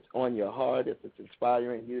if it's on your heart, if it's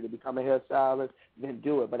inspiring you to become a hairstylist, then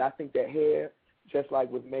do it. But I think that hair, just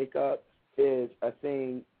like with makeup, is a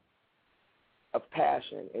thing of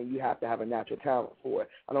passion, and you have to have a natural talent for it.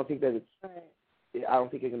 I don't think that I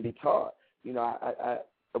don't think it can be taught. I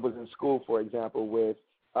was in school, for example, with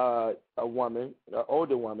a woman, an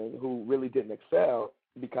older woman, who really didn't excel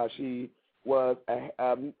because she was a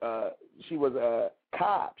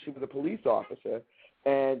cop. She was a police officer,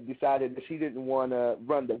 and decided that she didn't want to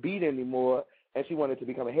run the beat anymore, and she wanted to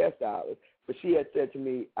become a hairstylist. But she had said to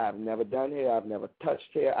me, I've never done hair, I've never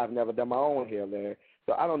touched hair, I've never done my own hair, Larry.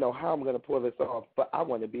 So I don't know how I'm going to pull this off, but I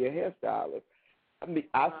want to be a hairstylist. I mean,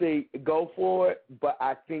 I say go for it, but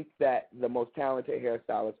I think that the most talented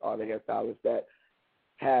hairstylists are the hairstylists that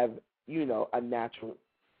have, a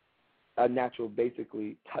natural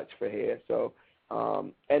basically touch for hair. So,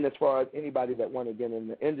 and as far as anybody that want to get in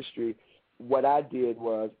the industry, what I did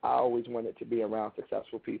was I always wanted to be around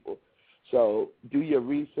successful people. So do your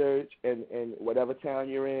research, and whatever town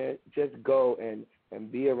you're in, just go and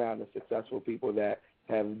be around the successful people that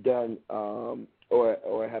have done or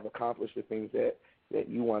have accomplished the things that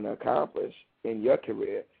you want to accomplish in your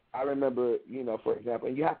career. I remember, for example,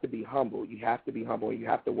 and you have to be humble. You have to be humble, and you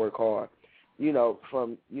have to work hard.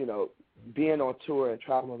 From, being on tour and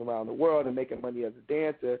traveling around the world and making money as a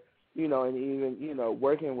dancer, and even,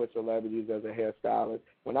 working with celebrities as a hairstylist.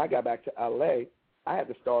 When I got back to L.A., I had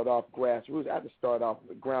to start off grassroots. I had to start off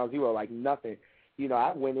with ground zero, like nothing.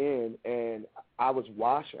 I went in and I was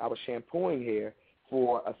shampooing hair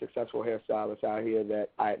for a successful hairstylist out here that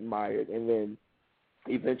I admired. And then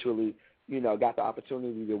eventually, got the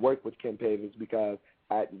opportunity to work with Kim Pavers because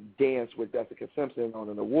I danced with Jessica Simpson on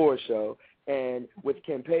an award show. And with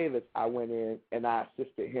Kim Pavers, I went in and I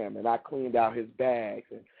assisted him, and I cleaned out his bags,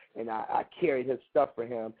 and I carried his stuff for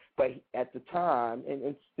him. But at the time,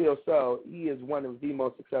 and still so, he is one of the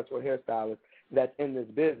most successful hairstylists that's in this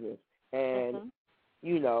business. And,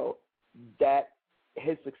 that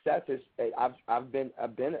his success is, I've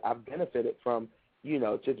benefited from,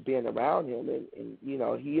 just being around him. And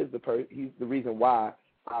he is he's the reason why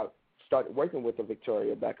I started working with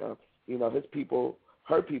Victoria Beckham.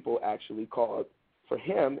 Her people actually called for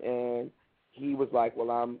him, and he was like,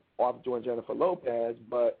 well, I'm off doing Jennifer Lopez,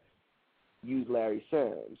 but use Larry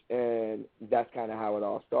Sims. And that's kind of how it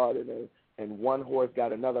all started. And one horse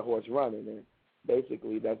got another horse running, and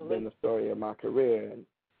basically that's been the story of my career. And,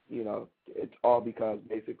 you know, it's all because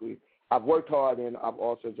basically I've worked hard, and I've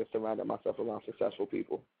also just surrounded myself around successful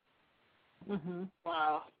people.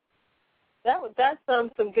 Wow. That's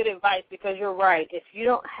some good advice, because you're right. If you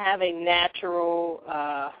don't have a natural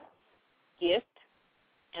gift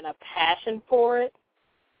and a passion for it,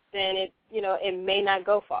 then it may not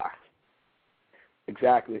go far.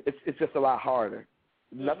 Exactly. It's just a lot harder.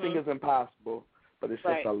 Nothing is impossible, but it's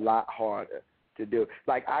just a lot harder to do.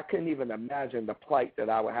 Like, I couldn't even imagine the plight that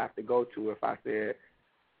I would have to go to if I said,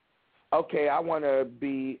 okay, I want to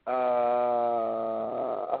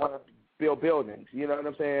build buildings. You know what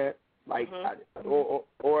I'm saying? Like,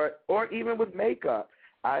 or even with makeup.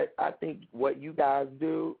 I think what you guys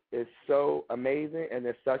do is so amazing, and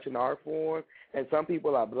it's such an art form. And some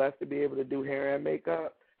people are blessed to be able to do hair and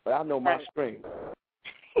makeup, but I know my strength.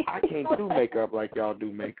 I can't do makeup like y'all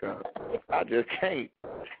do makeup. I just can't.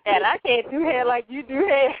 And I can't do hair like you do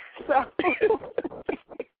hair. So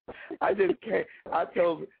I just can't.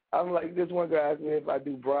 I'm like, this one guy asked me if I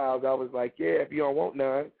do brows. I was like, yeah, if you don't want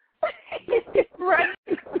none. Right.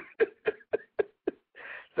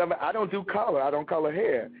 I don't do color. I don't color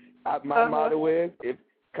hair. My motto is,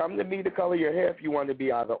 come to me to color your hair if you want to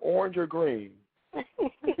be either orange or green.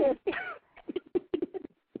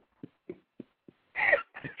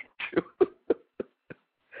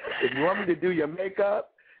 If you want me to do your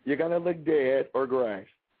makeup, you're going to look dead or gray.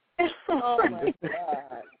 Oh, my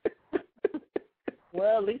God.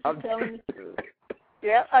 Well, at least you're telling the truth.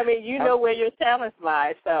 Yeah, I mean, you know where your talents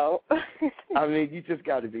lie, so. I mean, you just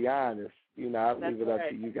got to be honest. You know, I leave it up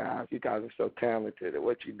to you guys. You guys are so talented at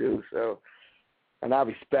what you do, so, and I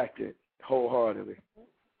respect it wholeheartedly.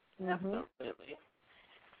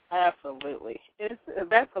 Absolutely.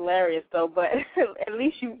 That's hilarious, though. But at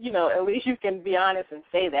least you can be honest and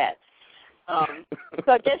say that.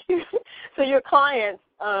 So I guess your clients.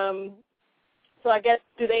 So I guess,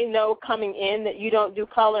 do they know coming in that you don't do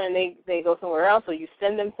color and they go somewhere else, or you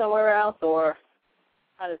send them somewhere else, or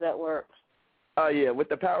how does that work? Oh, yeah, with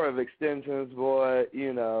the power of extensions, boy,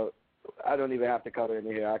 you know, I don't even have to color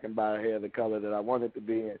any hair. I can buy hair the color that I want it to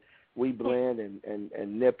be, and we blend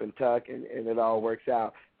and nip and tuck, and it all works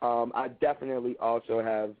out. I definitely also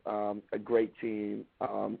have a great team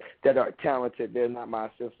that are talented. They're not my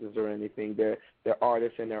assistants or anything. They're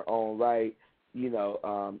artists in their own right. You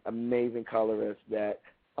know, amazing colorists that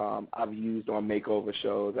I've used on makeover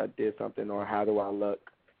shows. I did something on How Do I Look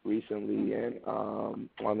recently, and on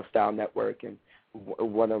the Style Network, and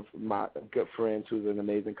one of my good friends who's an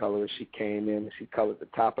amazing colorist, she came in and she colored the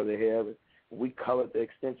top of the hair, and we colored the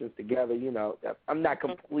extensions together. You know, I'm not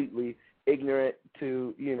completely ignorant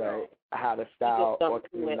to, you know, how to style or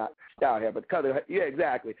not style hair, but color. Yeah,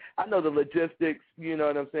 exactly. I know the logistics, you know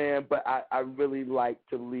what I'm saying, but I really like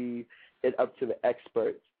to leave it up to the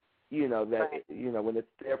experts. You know, that, you know, when it's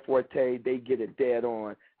their forte, they get it dead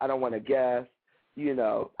on. I don't want to guess. You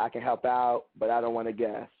know, I can help out, but I don't want to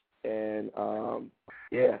guess. And,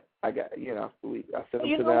 yeah, I got, you know, I send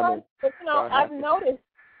them to them. But, you know, I've noticed,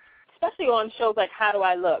 especially on shows like How Do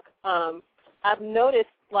I Look, I've noticed,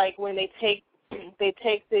 like, when they take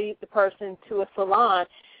the person to a salon,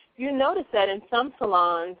 you notice that in some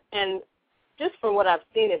salons, and just from what I've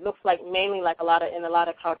seen, it looks like mainly like in a lot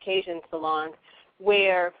of Caucasian salons,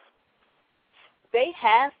 where they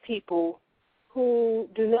have people who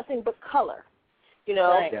do nothing but color. You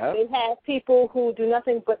know, they have people who do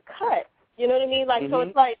nothing but cut. You know what I mean? Like, so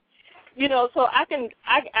it's like, you know, so I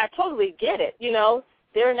totally get it. You know,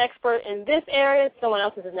 they're an expert in this area, someone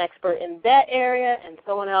else is an expert in that area, and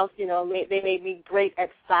someone else, you know, they may be great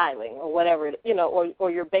at styling or whatever, you know,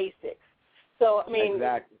 or your basics. So, I mean,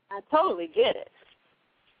 I totally get it.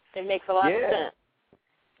 It makes a lot of sense.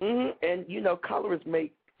 And, you know, colorists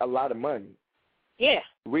make a lot of money. Yeah.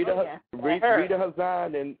 Rita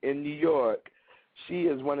Hazan in New York, she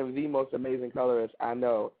is one of the most amazing colorists I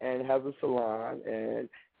know, and has a salon, and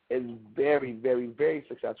is very, very, very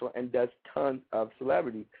successful, and does tons of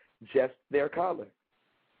celebrities, just their color.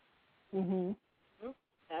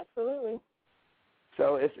 Absolutely.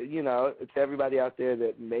 So it's, you know, it's everybody out there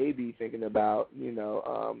that may be thinking about, you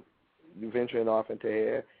know, venturing off into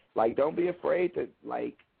hair. Like, don't be afraid to,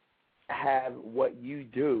 like, have what you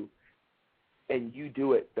do, and you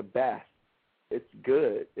do it the best. It's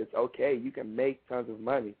good. It's okay. You can make tons of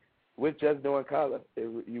money with just doing color.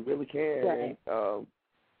 You really can. Right. And,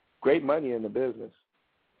 great money in the business.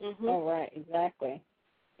 Oh, right. Exactly.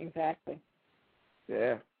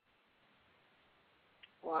 Yeah.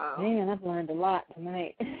 Wow. Man, I've learned a lot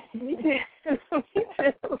tonight. Me too.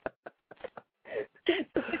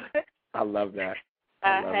 I love that.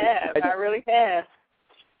 I really have.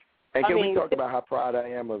 And can we talk about how proud I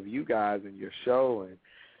am of you guys and your show? And,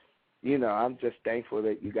 you know, I'm just thankful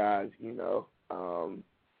that you guys, you know,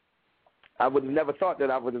 I would have never thought that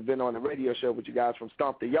I would have been on a radio show with you guys from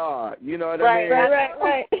Stomp the Yard. You know what I mean?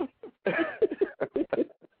 Right.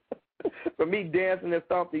 For me, dancing and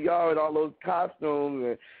Stomp the Yard with all those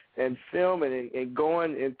costumes and filming and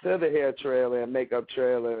going into the hair trailer and makeup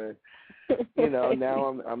trailer, and you know,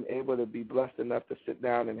 now I'm able to be blessed enough to sit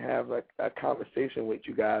down and have a conversation with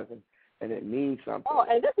you guys, and it means something. Oh,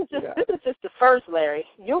 and this is just the first, Larry.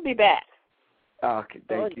 You'll be back. Okay,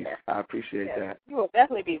 thank you. I appreciate that. You will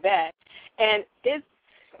definitely be back, and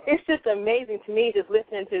it's just amazing to me just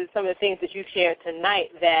listening to some of the things that you shared tonight,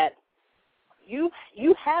 that you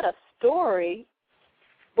had a story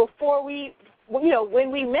before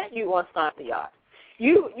when we met you on Stomp the Yard.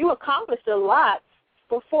 You accomplished a lot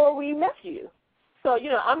before we met you. So, you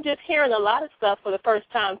know, I'm just hearing a lot of stuff for the first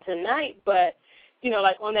time tonight, but, you know,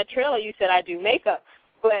 like on that trailer you said I do makeup,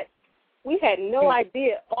 but we had no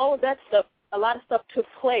idea all of that stuff, a lot of stuff took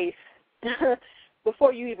place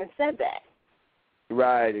before you even said that.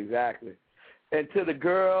 Right, exactly. And to the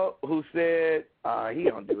girl who said, he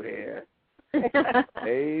don't do hair.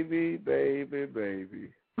 Baby.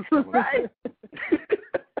 Right.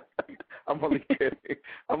 I'm only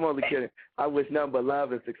kidding. I wish nothing but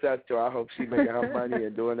love and success to her. I hope she's making her money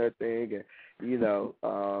and doing her thing. And, you know,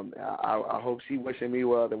 I hope she's wishing me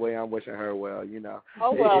well the way I'm wishing her well, you know.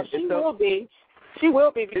 Oh, well, she will be. She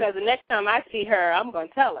will be, because the next time I see her, I'm going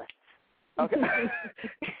to tell her. Okay.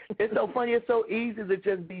 It's so funny. It's so easy to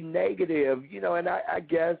just be negative, you know, and I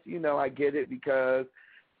guess, you know, I get it because,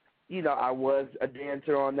 you know, I was a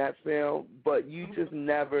dancer on that film, but you just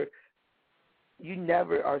never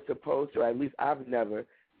are supposed to, at least I've never,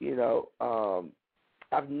 you know,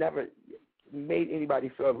 I've never made anybody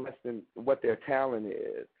feel less than what their talent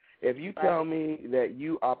is. If you tell me that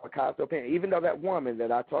you are Picasso painting, even though that woman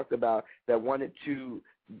that I talked about that wanted to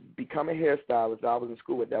become a hairstylist that I was in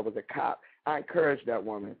school with, that was a cop, I encouraged that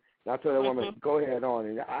woman. And I told that woman, go ahead on,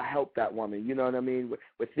 and I helped that woman, you know what I mean,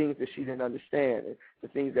 with things that she didn't understand, the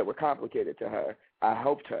things that were complicated to her. I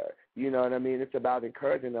helped her, you know what I mean? It's about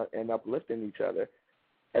encouraging and uplifting each other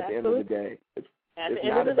at the end of the day. It's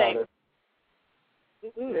not about us.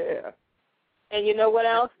 Yeah. And you know what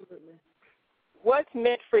else? What's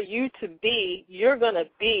meant for you to be, you're going to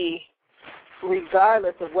be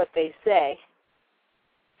regardless of what they say.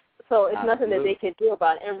 So it's nothing that they can do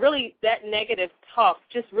about it. And really, that negative talk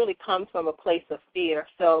just really comes from a place of fear.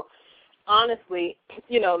 So honestly,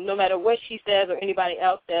 you know, no matter what she says or anybody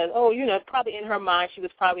else says, oh, you know, probably in her mind she was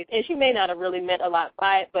probably, and she may not have really meant a lot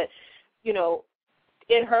by it, but, you know,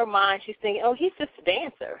 in her mind she's thinking, oh, he's just a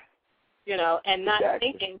dancer, you know, and not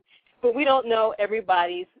thinking, but we don't know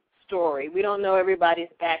everybody's story. We don't know everybody's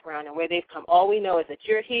background and where they've come. All we know is that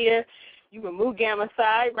you're here. You were Mu Gamma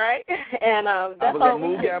Psi, right? And that's I was on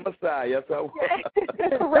Mu Gamma Psi. Yes, I was.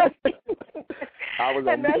 Right. I was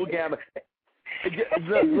on Mu Gamma.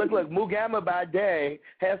 Look, Mu Gamma by day,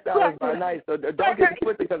 hairstylist by night. So don't get it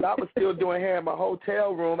twisted, because I was still doing hair in my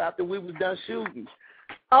hotel room after we was done shooting.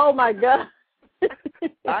 Oh, my God.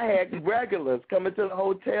 I had regulars coming to the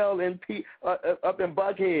hotel up in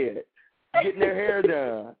Buckhead, getting their hair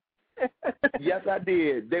done. Yes, I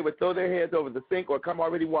did. They would throw their heads over the sink or come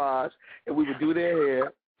already washed, and we would do their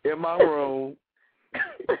hair in my room.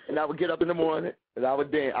 And I would get up in the morning, and I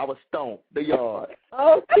would dance. I would stomp the yard.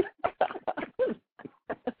 Oh.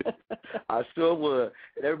 I sure would.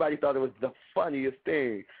 And everybody thought it was the funniest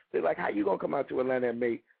thing. They're like, how you going to come out to Atlanta and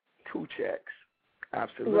make 2 checks?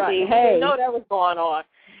 Absolutely. Right. Hey. We didn't know that was going on.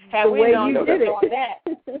 Had we known that was on that,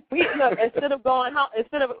 instead of going home,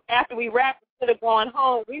 after we wrapped, instead of going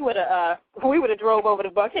home, we would have drove over to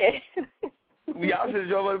Buckhead. Y'all should have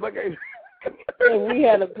drove over to Buckhead. If we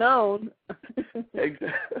had have known.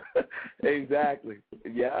 Exactly.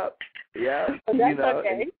 Yep. But that's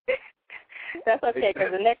okay. That's okay,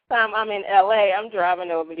 because the next time I'm in L.A., I'm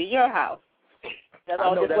driving over to your house. That's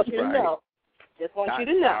all. Just want you to know. Just want you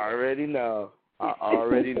to know. I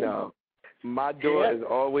already know. My door is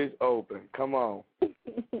always open. Come on.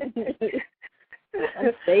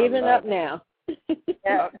 I'm saving up now.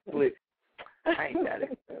 Yeah. I ain't that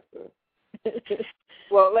expensive.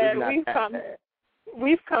 Well, Larry,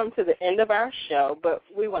 we've come to the end of our show, but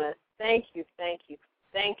we want to thank you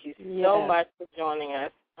so much for joining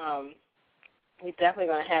us. We're definitely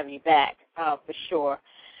going to have you back for sure.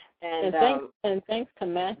 And thanks to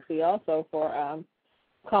Maxie also for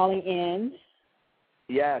calling in.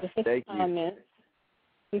 Yes, thank you. Comments.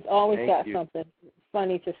 He's always got you. something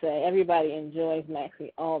funny to say. Everybody enjoys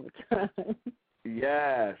Maxie all the time.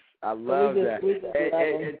 Yes, I love that. We just love him.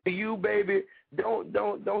 And to you, baby,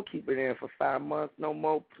 don't keep it in for 5 months no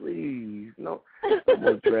more, please. No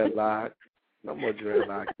more dreadlocks. No more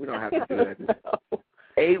dreadlocks. We don't have to do that. No.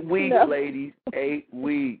 8 weeks, No. ladies. 8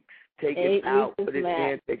 weeks. Take 8 it out. weeks Put it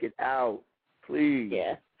in. Take it out, please.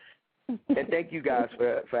 Yeah. And thank you guys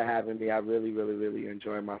for having me. I really, really, really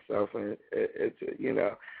enjoy myself, and it's you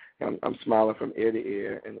know, I'm smiling from ear to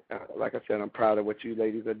ear. And like I said, I'm proud of what you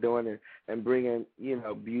ladies are doing and bringing, you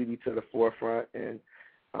know, beauty to the forefront. And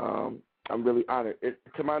I'm really honored.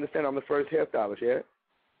 To my understanding, I'm the first hairstylist. Yeah.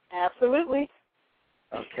 Absolutely.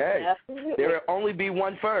 Okay. Absolutely. There will only be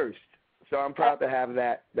one first, so I'm proud to have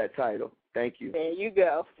that title. Thank you. There you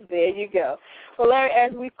go. There you go. Well, Larry,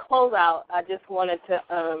 as we close out, I just wanted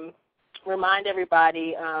to remind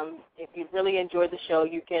everybody, if you really enjoyed the show,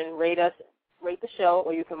 you can rate the show,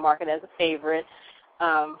 or you can mark it as a favorite.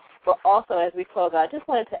 But also, as we close out, I just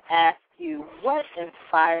wanted to ask you, what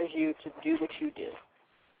inspires you to do what you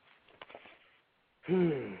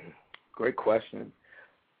do? Great question.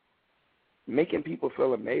 Making people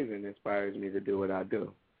feel amazing inspires me to do what I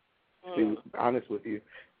do. To be honest with you,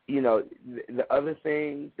 you know, the other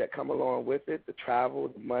things that come along with it, the travel,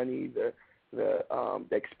 the money, the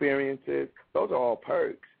experiences, those are all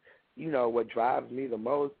perks. You know, what drives me the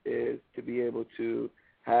most is to be able to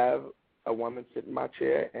have a woman sit in my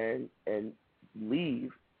chair and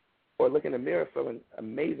leave or look in the mirror feeling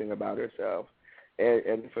amazing about herself.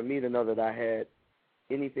 And for me to know that I had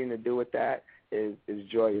anything to do with that is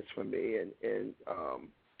joyous for me, and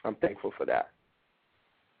I'm thankful for that.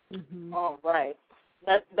 Mm-hmm. All right.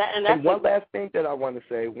 That's and one last thing that I want to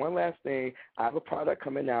say, I have a product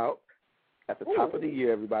coming out at the top of the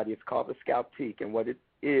year, everybody. It's called the Scalp Teak, and what it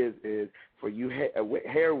is for you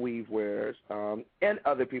hair weave wearers and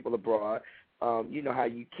other people abroad. You know how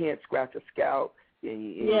you can't scratch a scalp, and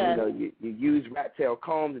you know you use rat tail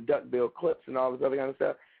combs and duckbill clips and all this other kind of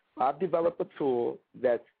stuff. I've developed a tool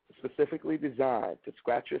that's specifically designed to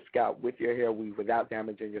scratch your scalp with your hair weave without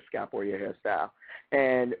damaging your scalp or your hairstyle.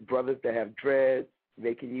 And brothers that have dreads,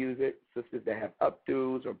 they can use it. Sisters that have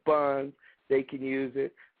updos or buns, they can use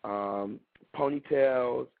it.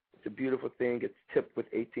 Ponytails, it's a beautiful thing. It's tipped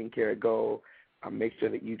with 18-karat gold. I'll make sure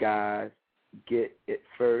that you guys get it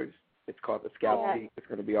first. It's called the Scalp Teak. It's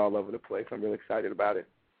going to be all over the place. I'm really excited about it.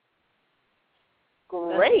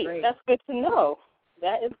 Great. That's good to know.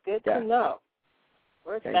 That is good to know.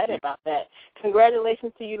 We're excited about that.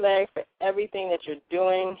 Congratulations to you, Larry, for everything that you're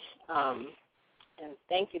doing. And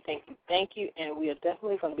thank you. And we are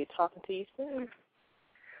definitely going to be talking to you soon.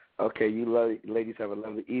 Okay, you ladies have a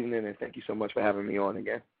lovely evening, and thank you so much for having me on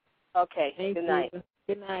again. Okay, good night.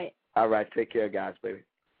 Good night. All right, take care, guys, baby.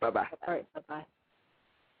 Bye-bye. All right, bye-bye.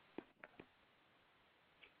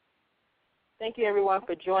 Thank you, everyone,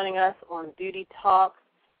 for joining us on Beauty Talk.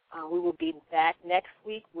 We will be back next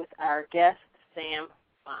week with our guest, Sam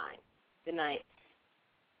Fine. Good night.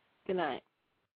 Good night.